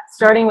love that.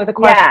 Starting with a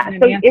question. Yeah,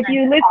 so if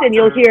you listen,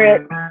 you'll hear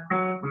it.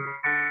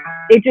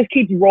 It just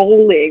keeps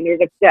rolling. There's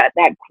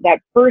that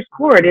first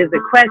chord is a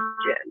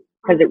question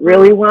because it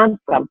really wants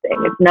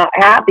something. It's not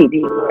happy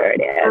being where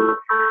it is.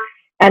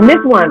 And this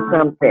wants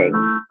something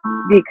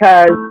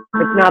because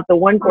it's not the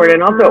one chord,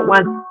 and also it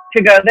wants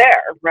to go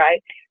there,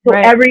 right? So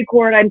every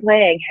chord I'm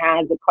playing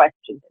has a question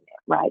in it,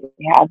 right?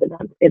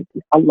 It's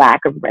a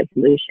lack of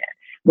resolution,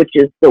 which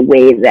is the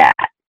way that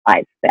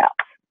I felt.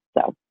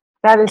 So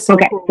that is so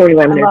cool. So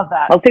anyway, I love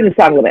that. I'll sing the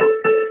song a little bit.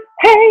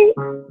 Hey,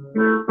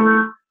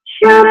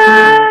 shut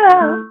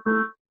up.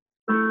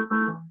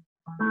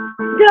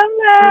 Don't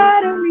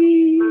lie to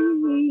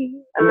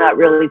me. I'm not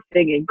really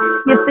singing.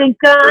 You think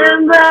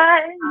I'm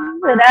blind,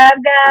 but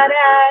I've got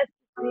eyes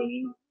to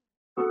see.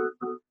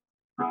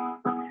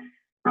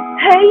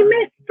 Hey,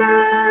 mister,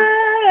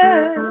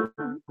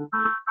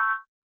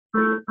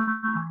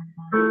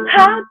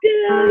 how do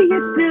you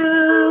do?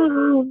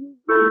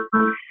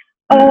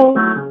 Oh,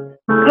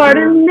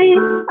 pardon me,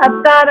 I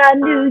thought I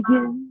knew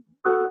you.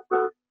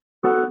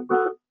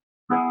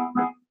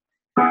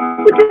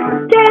 Would you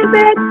stay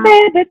back,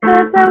 baby,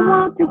 cause I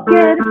want to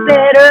get a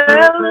better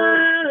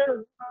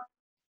look.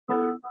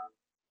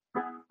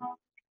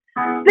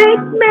 Big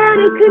man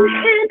who can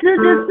handle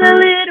just a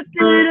little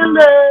bit of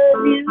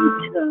love you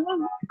too.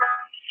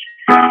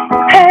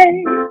 Hey,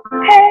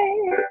 hey,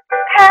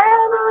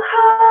 have a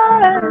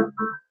heart.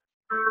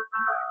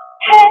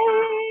 Hey,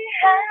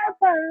 have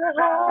a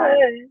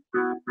heart.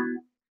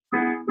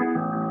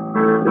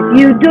 If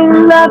you don't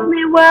love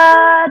me,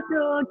 why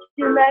don't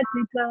you let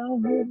me go?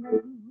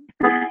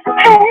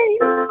 Hey,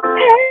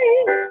 hey,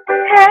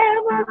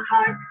 have a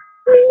heart.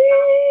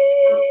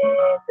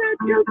 Please, don't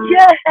you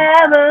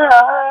have a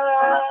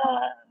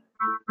heart?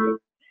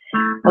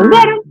 A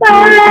little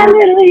by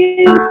little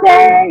you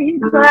say,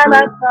 while I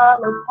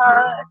fall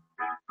apart.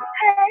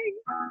 Hey,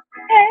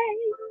 hey,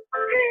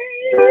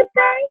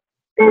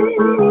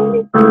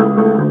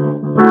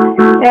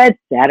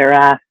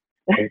 etc.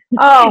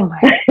 Oh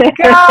my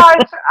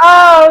gosh!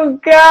 Oh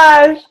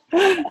gosh!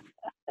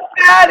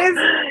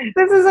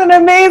 This is an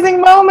amazing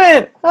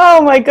moment.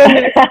 Oh my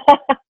goodness!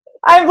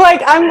 I'm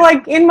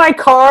like in my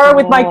car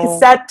with my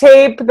cassette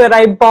tape that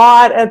I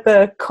bought at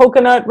the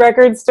Coconut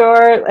record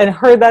store and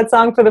heard that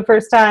song for the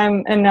first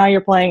time, and now you're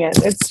playing it.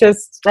 It's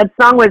just, that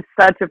song was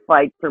such a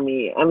fight for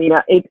me. I mean,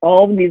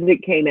 all the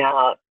music came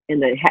out,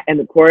 and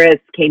the chorus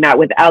came out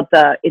without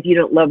the "If you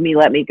don't love me,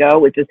 let me go,"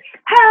 which is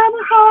 "Have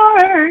a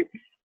heart,"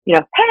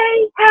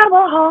 hey, have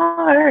a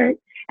heart,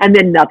 and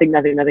then nothing,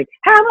 have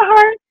a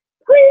heart,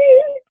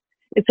 please.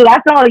 And so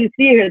that's all you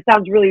see here. It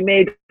sounds really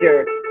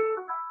major.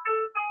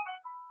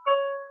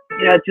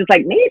 It's just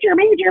like major,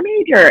 major,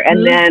 major.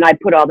 And then I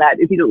put all that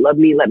 "If you don't love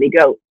me, let me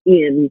go"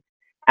 in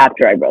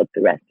after I wrote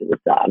the rest of the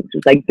song.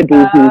 Just like the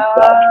boo-hoo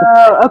stuff.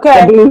 Oh,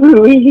 okay. The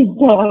boo-hoo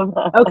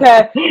stuff.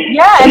 Okay.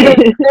 Yeah, and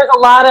there's a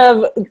lot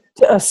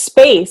of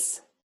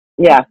space.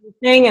 Yeah.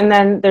 And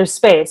then there's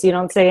space. You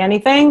don't say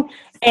anything.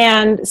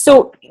 And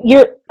so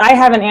I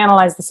haven't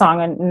analyzed the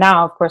song, and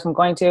now, of course, I'm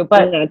going to.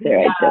 But that's all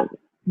right.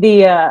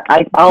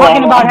 I'll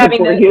talking about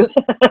having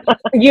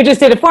you just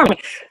did it for me.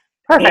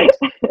 Perfect.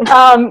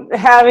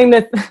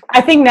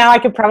 I think now I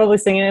could probably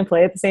sing it and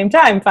play at the same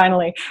time.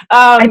 Finally,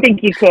 I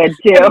think you could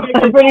too.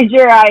 I'm pretty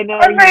sure I know.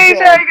 I'm pretty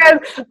sure I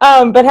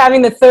could. But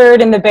having the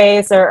third in the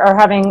bass, or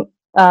having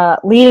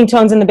leading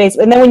tones in the bass,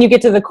 and then when you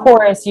get to the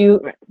chorus, you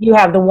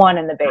have the one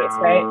in the bass,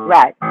 right?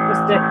 Right.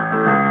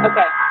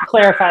 Okay.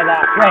 Clarify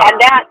that. Right.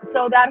 And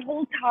that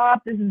whole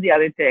top. This is the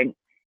other thing.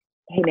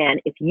 Hey man,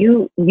 if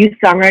you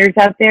songwriters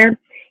out there,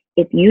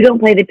 if you don't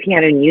play the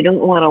piano and you don't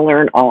want to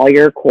learn all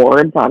your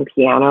chords on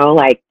piano,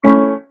 like you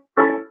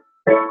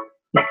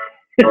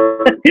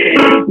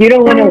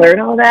don't want to learn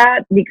all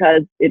that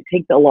because it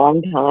takes a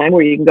long time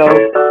where you can go,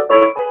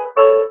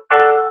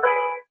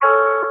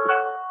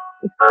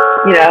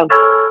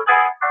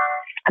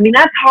 I mean,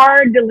 that's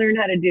hard to learn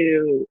how to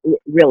do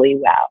really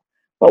well.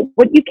 But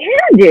what you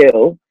can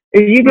do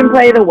is you can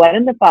play the 1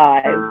 and the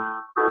 5,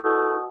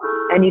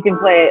 and you can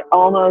play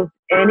almost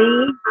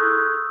any.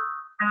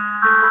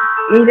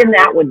 Even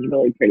that one's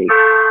really pretty.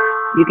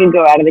 You can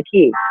go out of the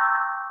key.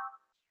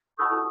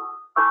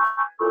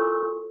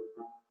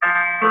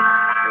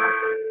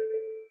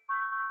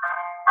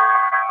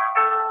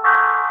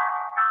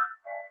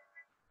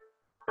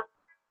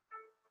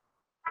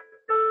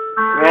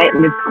 right?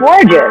 And it's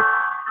gorgeous.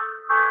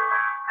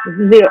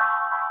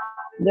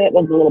 That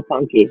was a little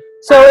funky.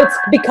 So it's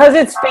because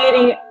it's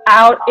fading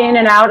out, in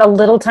and out a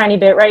little tiny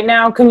bit right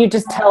now. Can you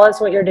just tell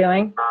us what you're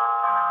doing?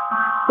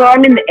 So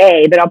I'm in the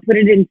A, but I'll put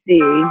it in C.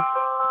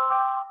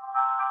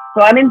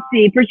 So I'm in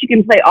C. First, you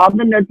can play all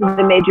the notes of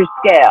the major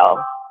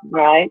scale,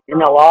 right? And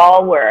they'll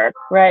all work.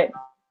 Right.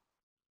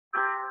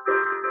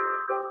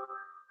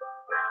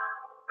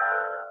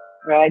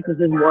 Right. This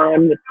is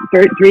 1 with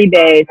 3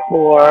 bass,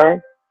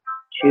 4,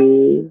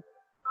 2,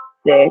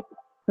 6.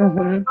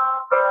 Mm-hmm.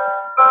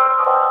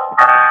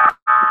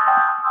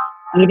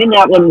 Even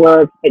that one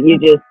works, but you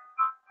just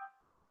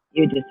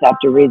have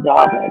to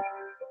resolve it.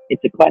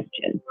 It's a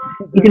question.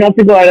 Mm-hmm. You can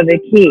also go out of the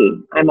key.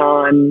 I'm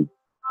on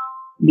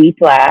B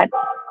flat.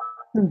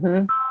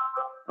 Mm-hmm.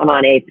 I'm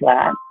on A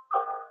flat.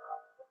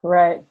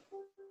 Right.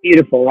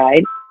 Beautiful,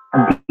 right?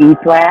 B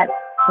flat.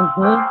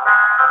 Mm-hmm.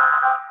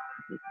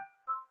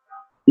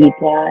 E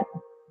flat.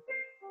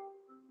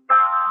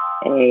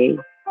 A.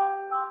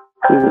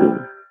 C.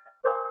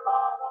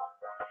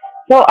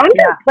 So I'm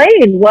just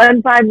playing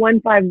 1 5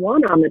 1 5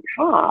 1 on the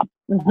top.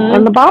 Mm-hmm.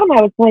 On the bottom,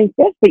 I was playing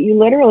fifth, but you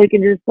literally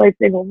can just play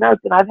single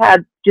notes. And I've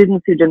had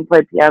students who didn't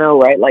play piano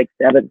write like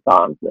 7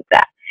 songs with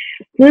that.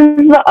 So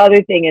this is the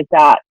other thing, is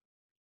that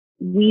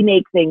we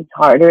make things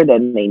harder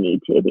than they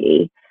need to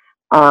be.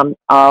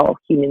 All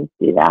humans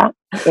do that,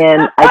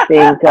 and I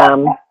think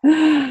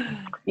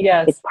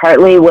yes, it's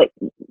partly what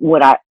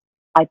I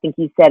think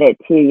you said it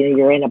too. You know,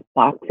 you're in a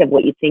box of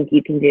what you think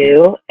you can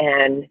do,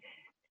 and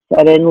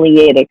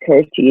suddenly it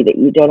occurs to you that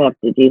you don't have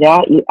to do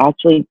that. You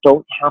actually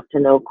don't have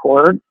to know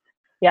chords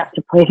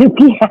to play the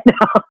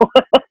piano.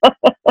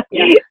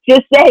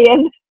 Just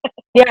saying.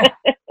 Yeah.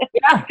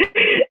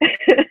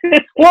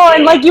 Well,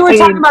 and like you were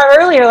talking about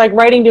earlier, like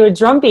writing to a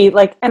drum beat,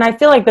 like, and I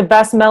feel like the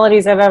best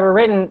melodies I've ever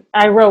written,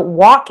 I wrote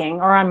walking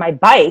or on my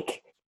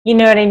bike. You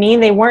know what I mean?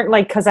 They weren't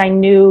like, because I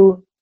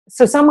knew,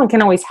 so someone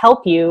can always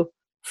help you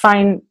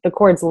find the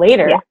chords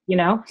later, you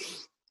know?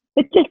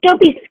 But just don't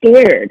be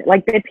scared.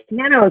 Like, the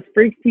piano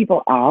freaks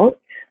people out.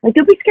 Like,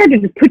 don't be scared to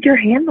just put your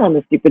hand on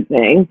the stupid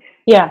thing.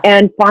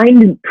 And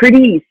find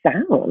pretty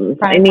sounds.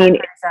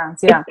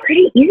 Sounds, it's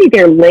pretty easy.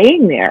 They're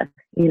laying there,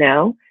 you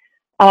know?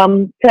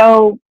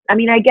 So, I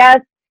mean, I guess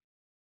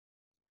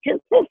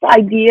just this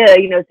idea,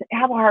 you know, to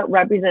have Heart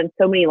represent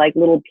so many like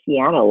little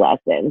piano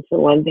lessons for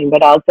one thing,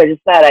 but also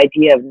just that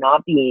idea of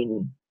not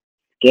being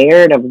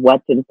scared of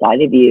what's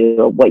inside of you,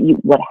 or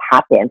what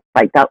happens,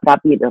 like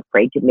not being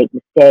afraid to make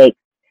mistakes,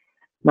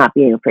 not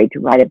being afraid to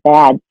write a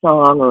bad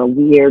song or a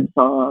weird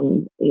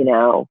song, you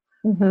know.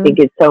 I think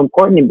it's so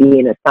important to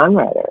being a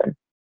songwriter.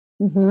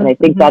 And I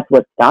think that's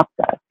what stops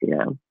us, you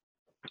know.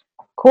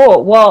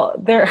 Cool. Well,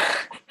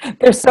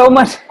 there's so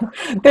much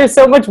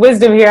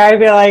wisdom here. I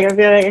feel like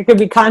I could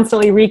be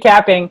constantly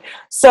recapping.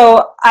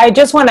 So I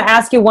just want to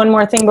ask you one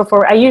more thing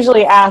before I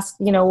usually ask,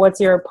 you know, what's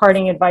your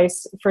parting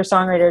advice for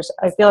songwriters?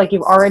 I feel like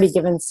you've already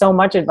given so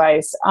much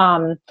advice.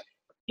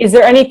 Is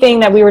there anything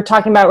that we were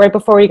talking about right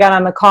before we got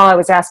on the call? I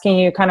was asking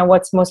you kind of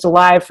what's most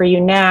alive for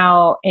you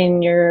now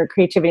in your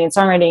creativity and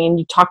songwriting, and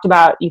you talked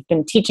about you've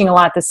been teaching a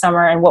lot this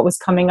summer and what was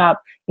coming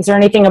up. Is there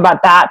anything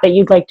about that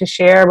you'd like to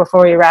share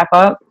before we wrap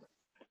up?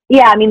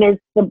 Yeah, I mean, there's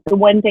the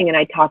one thing, and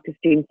I talk to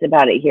students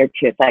about it here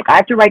too. It's like, I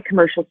have to write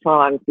commercial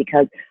songs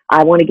because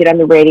I want to get on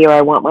the radio.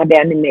 I want my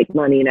band to make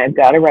money, and I've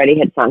got to write a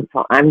hit song.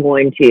 So I'm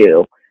going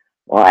to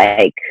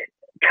like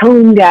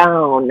tone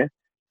down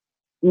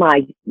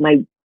my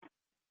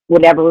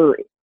whatever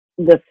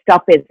the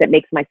stuff is that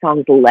makes my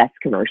songs less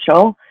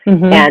commercial.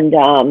 And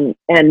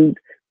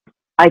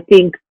I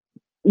think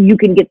you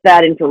can get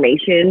that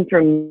information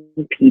from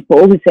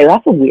people who say,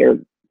 that's a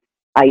weird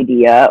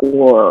idea,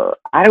 or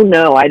I don't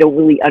know, I don't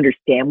really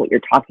understand what you're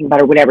talking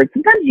about, or whatever.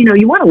 Sometimes, you know,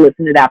 you want to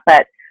listen to that,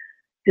 but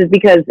just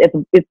because if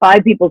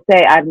 5 people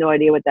say, I have no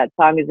idea what that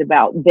song is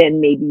about, then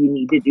maybe you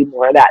need to do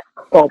more of that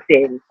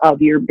sculpting of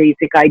your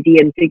basic idea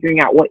and figuring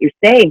out what you're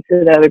saying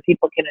so that other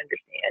people can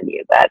understand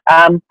you. But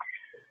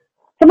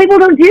some people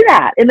don't do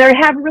that, and they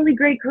have really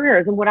great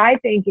careers. And what I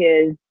think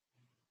is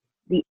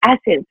the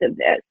essence of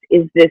this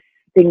is this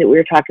thing that we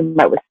were talking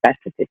about with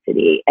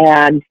specificity.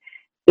 And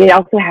it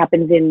also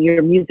happens in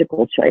your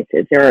musical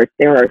choices. There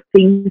are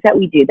things that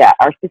we do that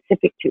are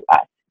specific to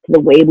us, to the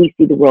way we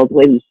see the world, the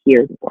way we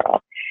hear the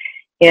world.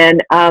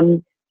 And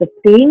the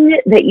thing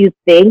that you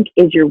think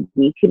is your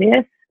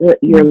weakness,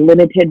 your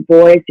limited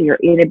voice, or your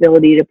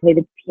inability to play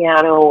the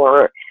piano,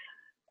 or,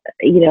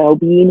 you know,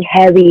 being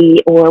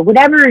heavy, or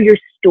whatever your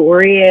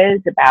story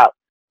is about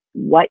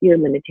what your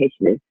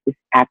limitation is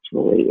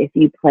actually, if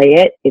you play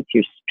it, it's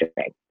your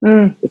strength.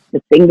 It's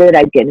the thing that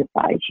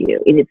identifies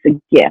you, and it's a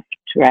gift,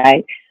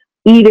 right?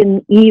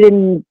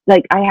 Even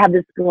like, I have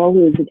this girl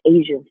who is an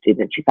Asian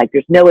student. She's like,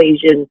 there's no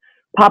Asian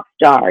pop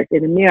stars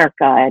in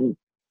America, and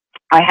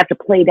I have to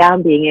play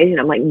down being Asian.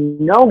 I'm like,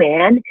 no,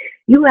 man,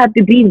 you have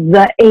to be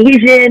the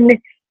Asian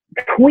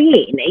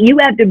queen. You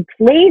have to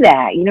play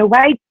that, you know,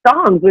 write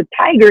songs with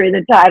Tiger in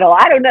the title.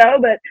 I don't know,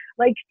 but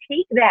like,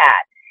 take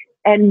that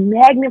and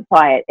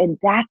magnify it, and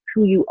that's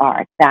who you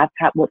are. That's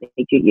what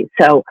makes you you.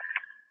 So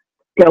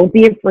don't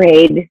be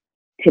afraid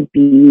to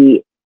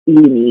be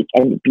unique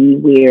and to be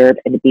weird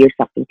and to be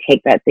yourself and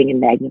take that thing and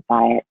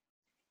magnify it.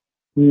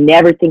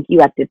 Never think you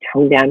have to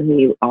tone down who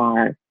you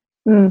are.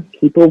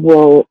 People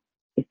will,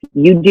 if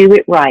you do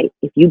it right,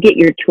 if you get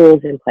your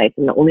tools in place,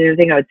 and the only other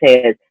thing I would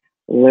say is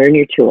learn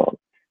your tools.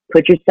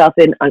 Put yourself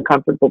in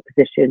uncomfortable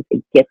positions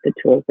and get the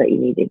tools that you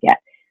need to get.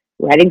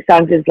 Writing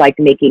songs is like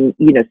making,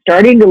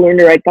 starting to learn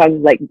to write songs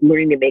is like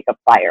learning to make a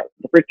fire.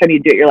 The first time you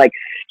do it, you're like,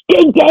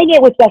 dang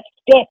it with that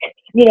stick,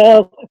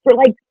 for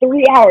like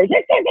 3 hours.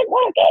 This isn't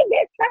working,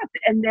 this sucks.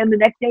 And then the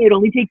next day it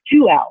only takes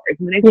 2 hours.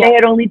 And the next day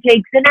it only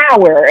takes an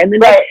hour. And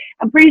then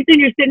I'm pretty soon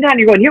you're sitting down and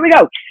you're going, here we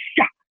go.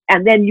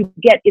 And then you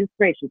get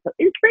inspiration. So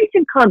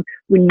inspiration comes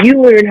when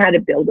you learn how to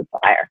build a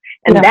fire.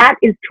 And that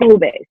is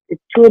tool-based.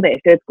 It's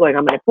tool-based. It's going,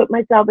 I'm going to put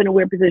myself in a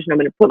weird position. I'm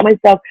going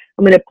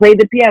to play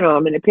the piano.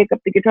 I'm going to pick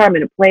up the guitar. I'm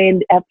going to play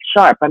in F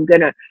sharp. I'm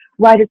going to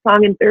write a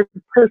song in third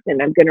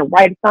person. I'm going to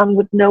write a song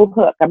with no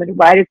hook. I'm going to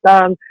write a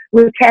song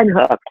with 10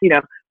 hooks,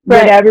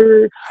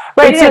 whatever.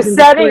 Right. So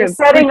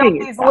setting up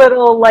these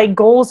little like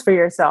goals for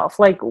yourself,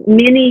 like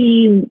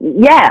mini,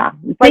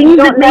 like you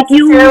don't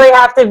necessarily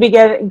have to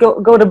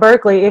go to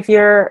Berklee if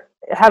you're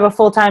have a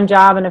full-time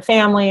job and a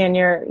family and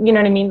you're, you know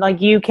what I mean?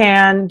 Like you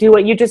can do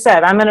what you just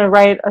said. I'm going to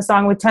write a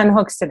song with 10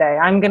 hooks today.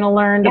 I'm going to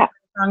learn to play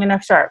a song in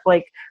F sharp.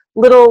 Like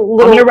little.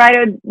 I'm going to write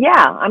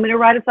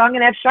a song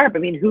in F sharp. I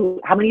mean,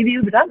 how many of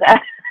you have done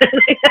that?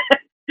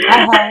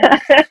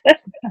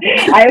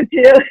 I have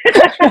too.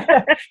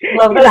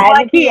 Love I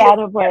had a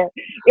piano player.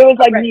 It was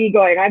like me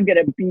going, I'm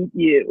going to beat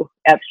you,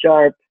 F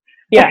sharp.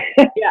 Yeah.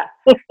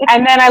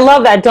 And then I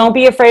love that. Don't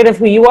be afraid of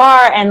who you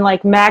are and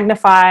like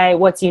magnify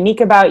what's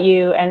unique about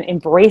you and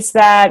embrace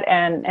that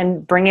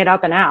and bring it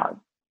up and out.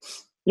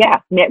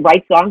 Yeah.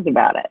 Write songs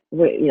about it.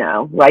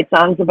 Write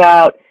songs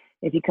about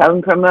if you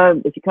come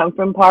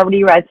from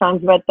poverty, write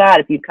songs about that.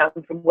 If you come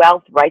from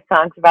wealth, write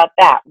songs about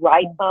that.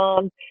 Write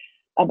songs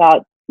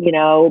about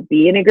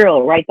being a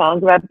girl, write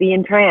songs about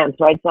being trans,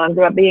 write songs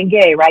about being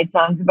gay, write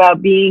songs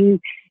about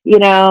being, in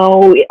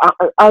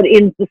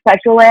the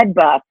special ed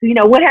bus,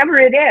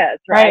 whatever it is,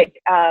 right?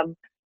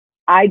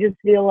 I just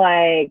feel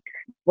like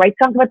write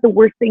songs about the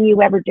worst thing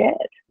you ever did,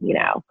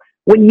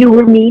 when you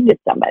were mean to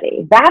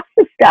somebody. That's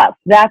the stuff.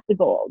 That's the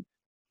gold.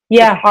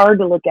 Yeah. It's hard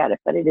to look at it,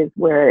 but it is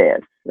where it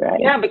is, right?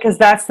 Yeah, because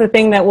that's the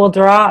thing that will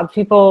draw.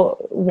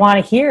 People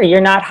want to hear. You're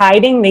not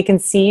hiding. They can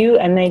see you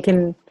and they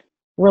can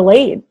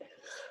relate.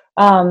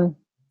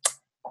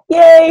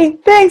 Yay!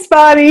 Thanks,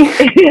 Bonnie.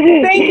 Thank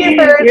you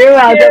for. You're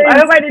welcome. I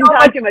hope I didn't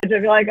talk too much. I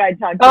feel like I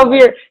talked too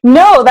much.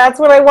 No, that's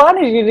what I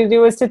wanted you to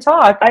do, was to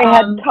talk. I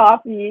had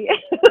coffee.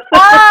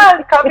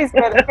 Coffee's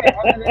good. Okay.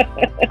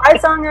 Hi,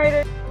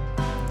 songwriter.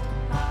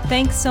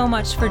 Thanks so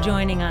much for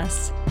joining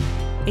us.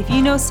 If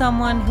you know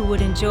someone who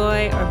would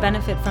enjoy or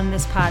benefit from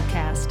this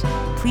podcast,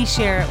 please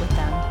share it with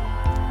them.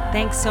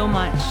 Thanks so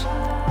much.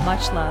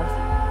 Much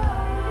love.